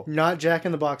 So not Jack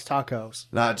in the Box tacos.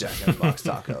 Not Jack in the Box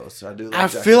tacos. I do. Like I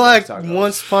feel like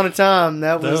once upon a time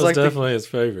that was like definitely his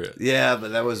favorite. Yeah,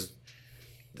 but that was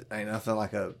ain't nothing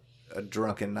like a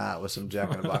drunken night with some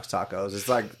Jack in the Box tacos. It's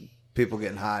like people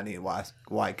getting high and eating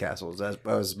White Castles. That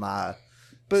was my.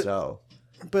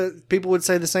 But people would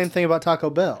say the same thing about Taco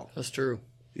Bell. That's true.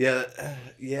 Yeah.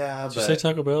 Did you say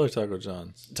Taco Bell or Taco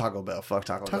John's? Taco Bell. Fuck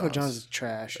Taco John's. Taco John's is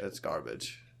trash. It's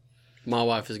garbage. My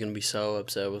wife is going to be so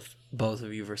upset with both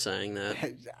of you for saying that.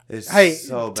 Hey,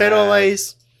 so Potato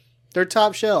Lays, they're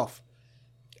top shelf.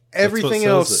 Everything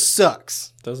else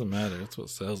sucks. Doesn't matter. That's what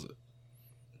sells it.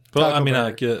 But Taco I mean, burger.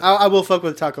 I get. I will fuck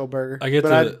with a taco burger. I get to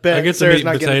meat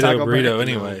and potato burrito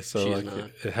anyway, so She's like not.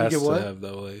 it has to have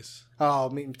the Lays. Oh,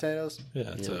 meat and potatoes.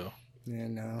 Yeah. So. Yeah,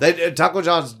 no. Taco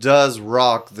John's does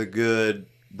rock the good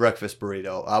breakfast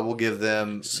burrito. I will give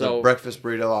them the breakfast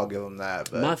burrito. I'll give them that.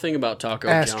 But my thing about Taco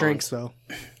John's, drinks though.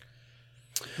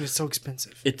 It's so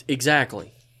expensive.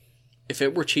 Exactly. If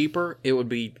it were cheaper, it would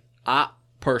be.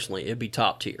 Personally, it'd be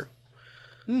top tier.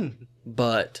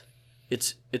 But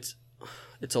it's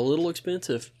a little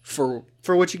expensive for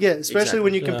what you get, especially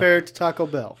when you compare it to Taco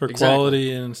Bell. For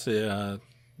quality and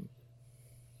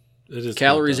it is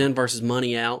calories in versus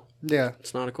money out. Yeah,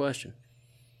 it's not a question.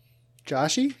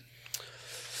 Joshy?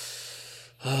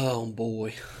 Oh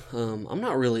boy, I'm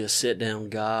not really a sit down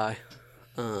guy,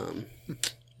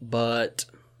 but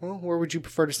well, where would you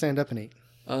prefer to stand up and eat?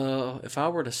 If I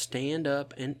were to stand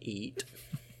up and eat,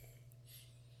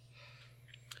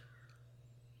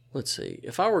 let's see.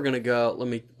 If I were gonna go, let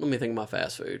me think of my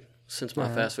fast food. Since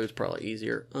my fast food's probably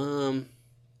easier. I'm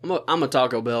a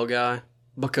Taco Bell guy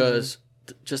because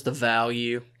just the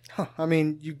value. I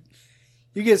mean,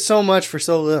 you get so much for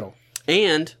so little.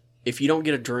 And if you don't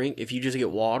get a drink, if you just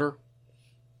get water,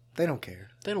 they don't care.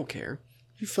 They don't care.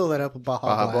 You fill that up with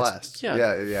Baja Blast.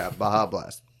 Yeah, Baja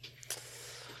Blast.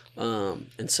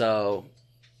 And so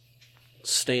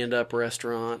stand-up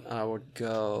restaurant, I would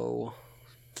go.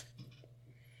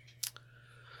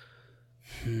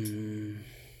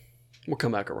 We'll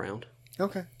come back around.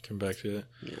 Okay. Come back to it.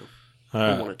 Yeah. All right.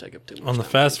 I don't want to take up too much On the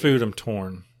time. fast food, I'm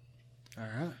torn. All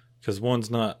right. Because one's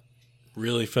not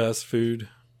really fast food,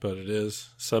 but it is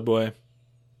Subway.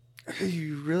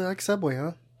 You really like Subway,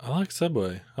 huh? I like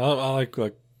Subway. I like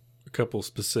a couple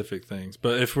specific things.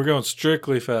 But if we're going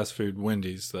strictly fast food,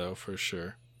 Wendy's, though, for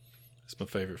sure. It's my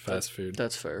favorite fast food.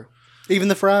 That's fair. Even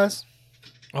the fries?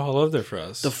 Oh, I love their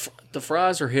fries. The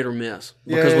fries are hit or miss.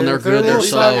 Because when they're good, they're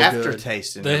so good.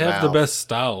 Aftertaste in they your have mouth. the best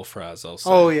style fries, I'll say.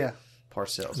 Oh, yeah.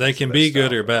 Parcells. They can be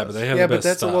good or bad, but they have the best style. Yeah, but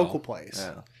that's a local place.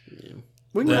 Yeah.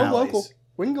 We can go local.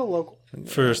 We can go local.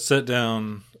 For sit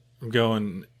down, I'm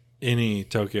going any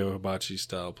Tokyo Hibachi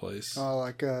style place. Oh,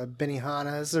 like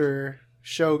Benihana's or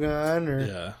Shogun or...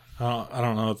 Yeah. I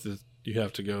don't know if you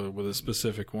have to go with a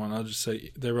specific one. I'll just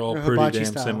say they were all Or pretty hibachi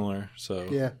damn style. similar. So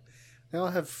Yeah. They all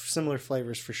have similar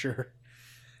flavors for sure.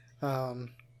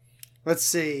 Let's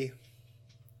see.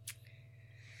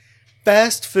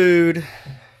 Fast food.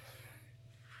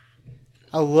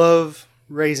 I love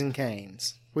Raising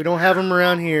Cane's. We don't have them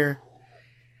around here.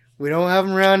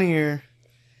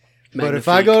 But if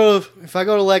I go to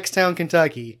Lextown,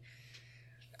 Kentucky,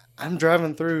 I'm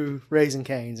driving through Raising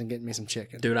Cane's and getting me some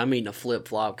chicken. Dude, I'm eating a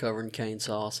flip-flop covered in cane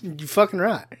sauce. You fucking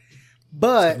right.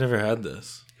 But I've never had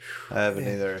this. I haven't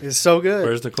either. it's so good.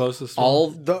 Where's the closest one?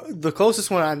 All The closest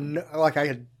one I know, like I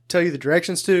could tell you the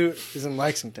directions to is in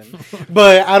Lexington,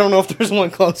 but I don't know if there's one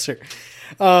closer.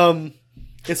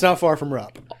 It's not far from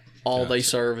Rupp. they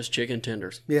serve is chicken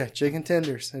tenders. Yeah, chicken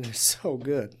tenders, and it's so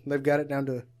good. They've got it down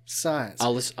to science. I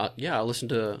listened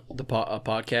to a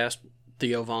podcast,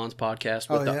 Theo Vaughn's podcast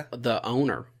with the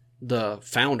owner, the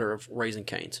founder of Raising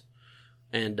Cane's,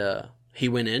 and he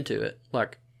went into it.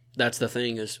 Like, that's the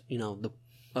thing is, the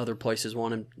other places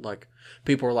wanted, like,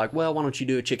 people are like, well, why don't you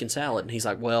do a chicken salad? And he's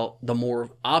like, well, the more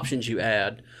options you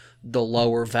add, the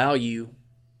lower value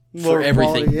for Lower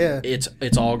everything. quality, yeah.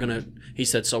 It's all gonna. He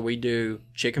said, so we do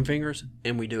chicken fingers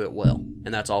and we do it well,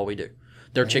 and that's all we do.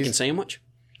 Their chicken sandwich,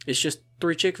 it's just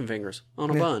 3 chicken fingers on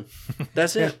a bun.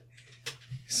 That's it.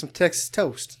 Some Texas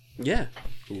toast. Yeah.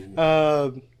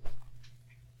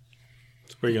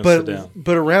 Where you gonna sit down?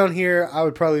 But around here, I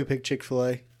would probably pick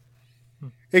Chick-fil-A.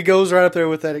 It goes right up there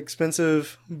with that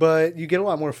expensive, but you get a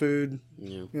lot more food.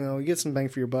 Yeah. You get some bang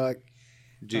for your buck.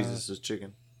 Jesus is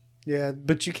chicken. Yeah,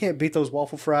 but you can't beat those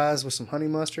waffle fries with some honey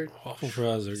mustard. Waffle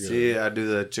fries are good. See, I do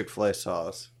the Chick-fil-A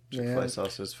sauce. Chick-fil-A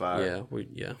sauce is fire.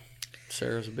 Yeah.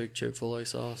 Sarah's a big Chick-fil-A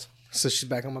sauce. So she's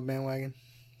back on my bandwagon.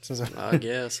 Since I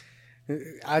guess.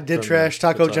 I did From trash the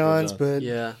Taco Taco John's, John's. but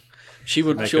Yeah.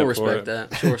 She'll Make up for respect it.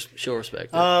 that. She'll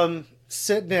respect that.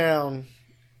 sit down.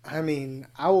 I mean,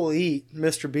 I will eat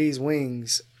Mr. B's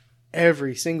wings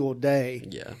every single day.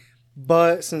 Yeah.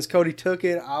 But since Cody took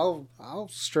it, I'll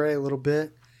stray a little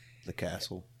bit. The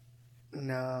Castle.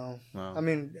 No. Oh. I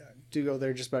mean, I do go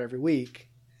there just about every week.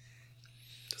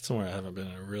 That's somewhere I haven't been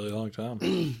in a really long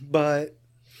time. But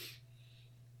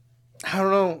I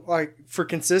don't know. Like, for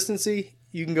consistency,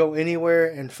 you can go anywhere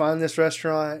and find this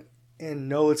restaurant and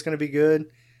know it's going to be good.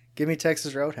 Give me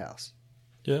Texas Roadhouse.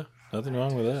 Yeah, nothing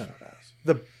wrong with that.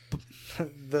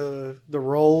 The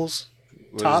rolls.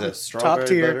 What Top- is it? Strawberry top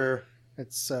tier. butter?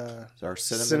 It's It's our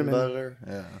cinnamon, Cinnamon. butter?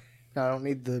 Yeah. I don't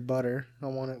need the butter. I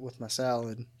want it with my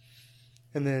salad.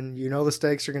 And then the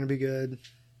steaks are going to be good.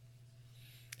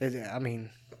 I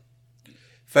mean,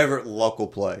 Favorite local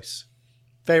place?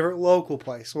 favorite local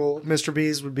place. Well, Mr.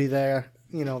 B's would be there.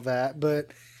 That, but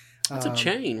It's a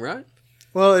chain, right?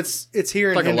 well, it's here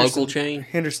in Like a Henderson. local chain.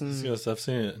 Henderson. Yes, I've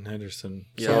seen it in Henderson.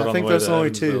 Yeah, Saw it I on think the way that's to only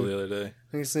Evansville two. the other day.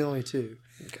 I think it's the only two.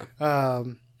 Okay.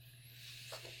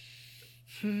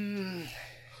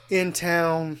 In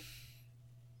town,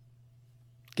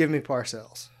 give me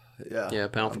Parcells. Yeah. Yeah,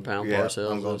 pound for pound, Yeah,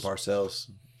 Parcells I'm going is- Parcells.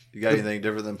 You got anything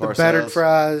different than The Parcells? battered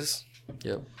fries.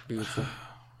 Yep. Beautiful.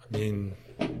 I mean,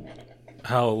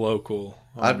 how local?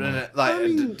 I've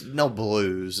been no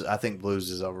Blues. I think Blues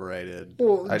is overrated.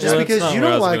 Well, I just just- That's because not you where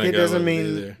I don't was like gonna it go doesn't with mean.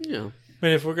 either. Yeah. I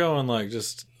mean, if we're going like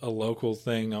just a local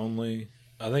thing only,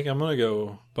 I think I'm gonna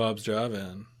go Bob's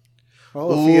Drive-In. Oh,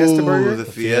 a Fiesta Burger. The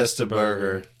Fiesta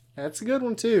Burger. That's a good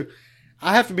one too.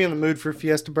 I have to be in the mood for a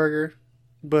Fiesta Burger,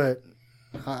 but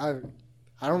I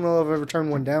don't know if I've ever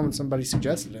turned one down when somebody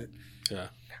suggested it. Yeah,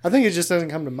 I think it just doesn't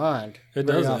come to mind. it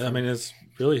very doesn't. often. I mean, it's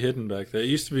really hidden back there. It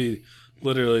used to be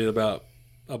literally about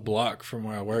a block from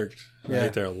where I worked. I Yeah.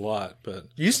 ate there a lot, but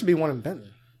Used to be one in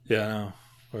Benton. yeah, I know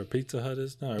where Pizza Hut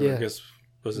is now. Yeah. I guess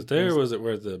was it there? Or was it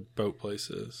where the boat place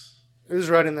is? It was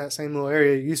right in that same little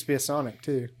area. It used to be a Sonic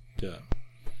too. Yeah.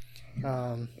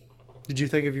 Did you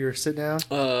think of your sit down?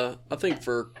 I think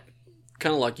for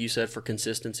kind of like you said, for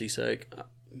consistency's sake,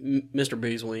 Mr.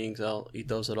 B's wings, I'll eat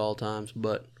those at all times.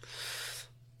 But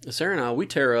Sarah and I, we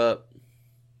tear up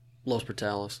Los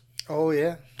Portales. Oh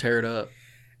yeah, Tear it up.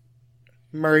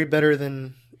 Murray better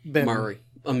than Benton. Murray,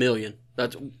 a million.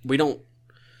 That's we don't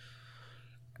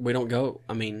go.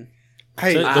 I mean,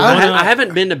 Hey, The one I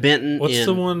haven't been to Benton. What's in,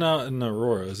 the one out in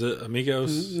Aurora? Is it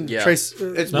Amigos? Yeah. Trace,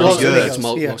 It's No, pretty good. It's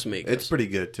Los Yeah. Amigos. It's pretty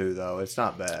good too, though. It's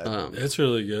not bad. It's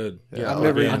really good. Yeah, I've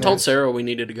never I eaten told that. Sarah we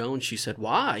needed to go, and she said,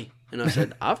 "Why?" And I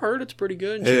said, "I've heard it's pretty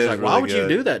good." And It she's is like, "Why really would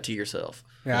good. you do that to yourself?"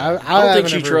 Yeah, I don't haven't think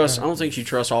she ever trusts. I done it. don't think she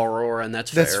trusts Aurora, and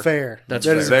that's That's fair. fair. That's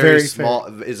That fair. is very, very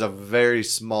small. It's a very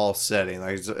small setting.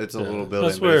 Like it's a little building.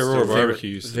 That's but where it's Aurora still Barbecue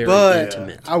used to be. Very But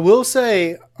intimate. I will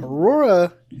say,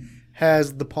 Aurora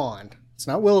has the pond. It's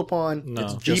not Willow Pond. No.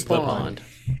 It's Just the the pond.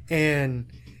 pond. And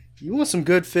you want some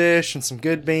good fish and some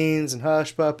good beans and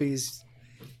hush puppies,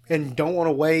 and you don't want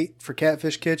to wait for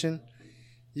Catfish Kitchen.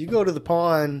 You go to the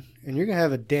pond, and you're going to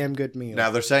have a damn good meal.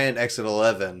 Now, they're saying Exit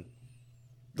 11,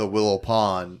 the Willow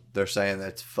Pond, they're saying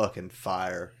that's fucking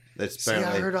fire. That's See,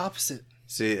 I heard opposite.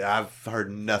 See, I've heard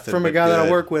nothing from a guy that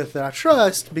I work with that I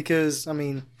trust because, I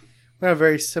mean, we have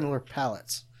very similar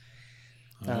palates.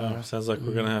 Sounds like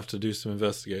we're going to have to do some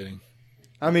investigating.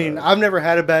 I mean, I've never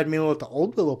had a bad meal at the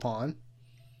old Willow Pond,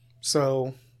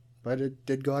 but it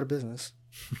did go out of business.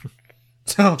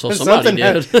 So somebody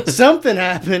did. Something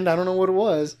happened. I don't know what it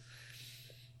was.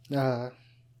 Yeah,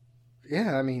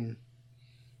 I mean,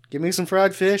 give me some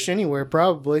fried fish anywhere,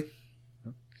 probably.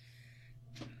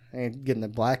 I ain't getting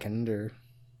it blackened or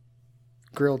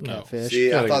grilled catfish.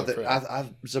 See, I thought that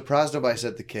I'm surprised nobody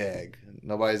said the keg.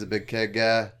 Nobody's a big keg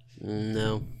guy.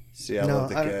 No. See, I love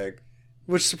the keg.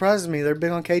 Which surprises me. They're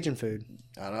big on Cajun food.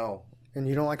 I know. And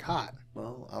you don't like hot.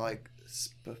 Well, I like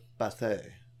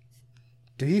pâté.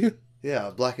 Do you?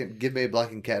 Yeah, give me a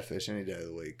blackened catfish any day of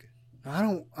the week. I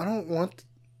don't want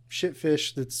shit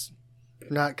fish that's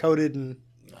not coated in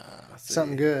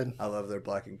something good. I love their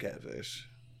blackened catfish.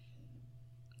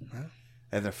 Huh?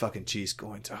 And their fucking cheese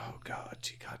coins. Oh, God.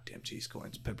 Goddamn cheese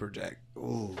coins. Pepper jack.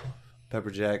 Ooh. Pepper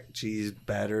jack, cheese,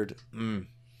 battered.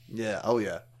 Yeah. Oh,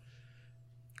 yeah.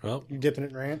 Well, you dipping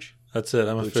it in ranch? That's it.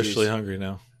 I'm officially hungry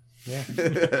now. Yeah. I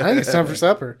think it's time for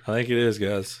supper. I think it is,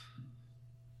 guys.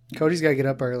 Cody's got to get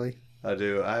up early. I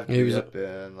do. I have to be up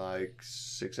in like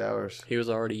 6 hours. He was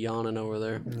already yawning over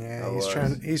there. Yeah,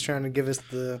 he's trying to give us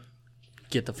the...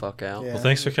 Get the fuck out. Yeah. Well,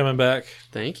 thanks for coming back.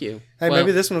 Thank you. Hey,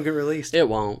 maybe this one will get released. It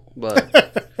won't, but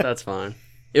that's fine.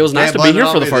 It was nice to be here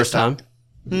for the first time.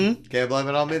 Can't blame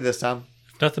it on me this time.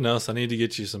 If nothing else, I need to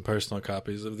get you some personal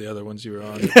copies of the other ones you were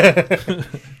on.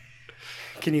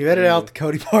 Can you edit out the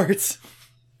Cody parts?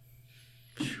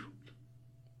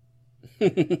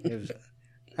 Hey,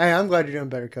 I'm glad you're doing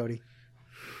better, Cody.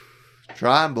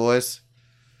 Trying, boys.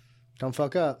 Don't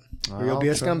fuck up, or you'll be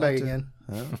a scumbag again.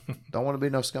 Don't want to be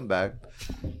no scumbag.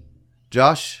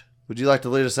 Josh, would you like to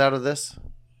lead us out of this?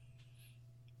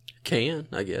 Can,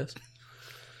 I guess.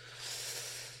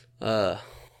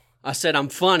 I said I'm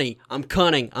funny, I'm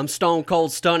cunning, I'm stone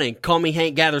cold stunning. Call me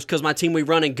Hank Gathers cause my team we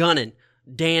running gunning.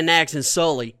 Dan Nax and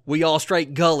Sully, we all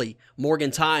straight gully.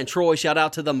 Morgan Ty and Troy, shout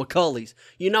out to the McCulleys.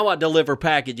 You know I deliver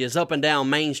packages up and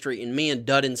down Main Street, and me and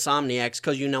Dud insomniacs,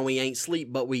 cause you know we ain't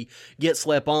sleep, but we get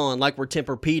slept on like we're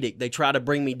Tempur-Pedic. They try to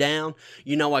bring me down,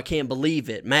 you know I can't believe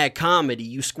it. Mad comedy,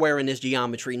 you square in this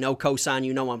geometry. No cosine,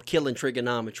 you know I'm killing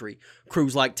trigonometry.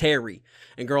 Crews like Terry,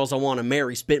 and girls I want to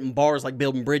marry, spitting bars like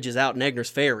building bridges out in Egner's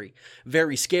Ferry.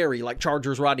 Very scary, like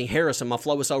Chargers Rodney Harrison. My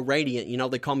flow is so radiant, you know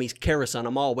they call me Kerrison.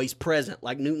 I'm always present,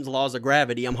 like Newton's laws of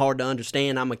gravity. I'm hard to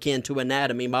understand, I'm akin to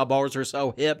anatomy. My bars are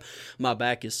so hip, my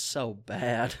back is so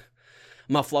bad.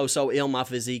 My flow so ill, my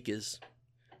physique is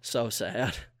so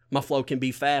sad. My flow can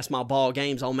be fast, my ball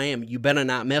games, oh man, you better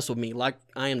not mess with me like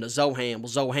I am the Zohan. Well,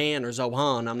 Zohan or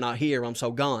Zohan, I'm not here, I'm so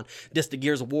gone. This the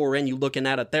Gears of War and you looking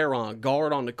at a Theron.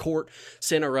 Guard on the court,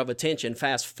 center of attention.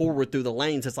 Fast forward through the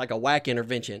lanes, it's like a whack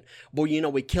intervention. Boy, you know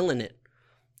we killing it.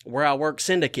 Where I work,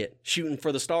 Syndicate. Shooting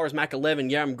for the stars, Mac 11,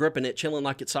 yeah, I'm gripping it. Chilling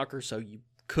like it's soccer, so you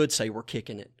could say we're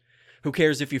kicking it. Who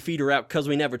cares if your feet are out cause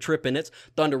we never tripping? It's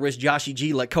Thunder Wrist Joshy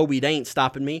G like Kobe, they ain't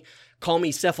stopping me. Call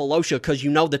me Cephalosha cause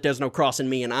you know that there's no crossing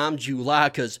me. And I'm July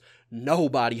cause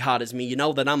nobody hot as me. You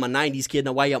know that I'm a 90s kid in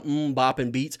a way of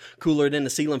bopping beats. Cooler than the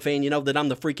ceiling fan. You know that I'm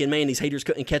the freaking man. These haters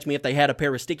couldn't catch me if they had a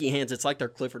pair of sticky hands. It's like they're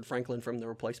Clifford Franklin from The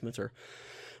Replacements or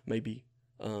maybe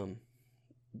like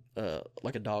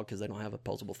a dog cause they don't have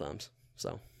opposable thumbs.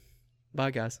 So, bye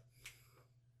guys.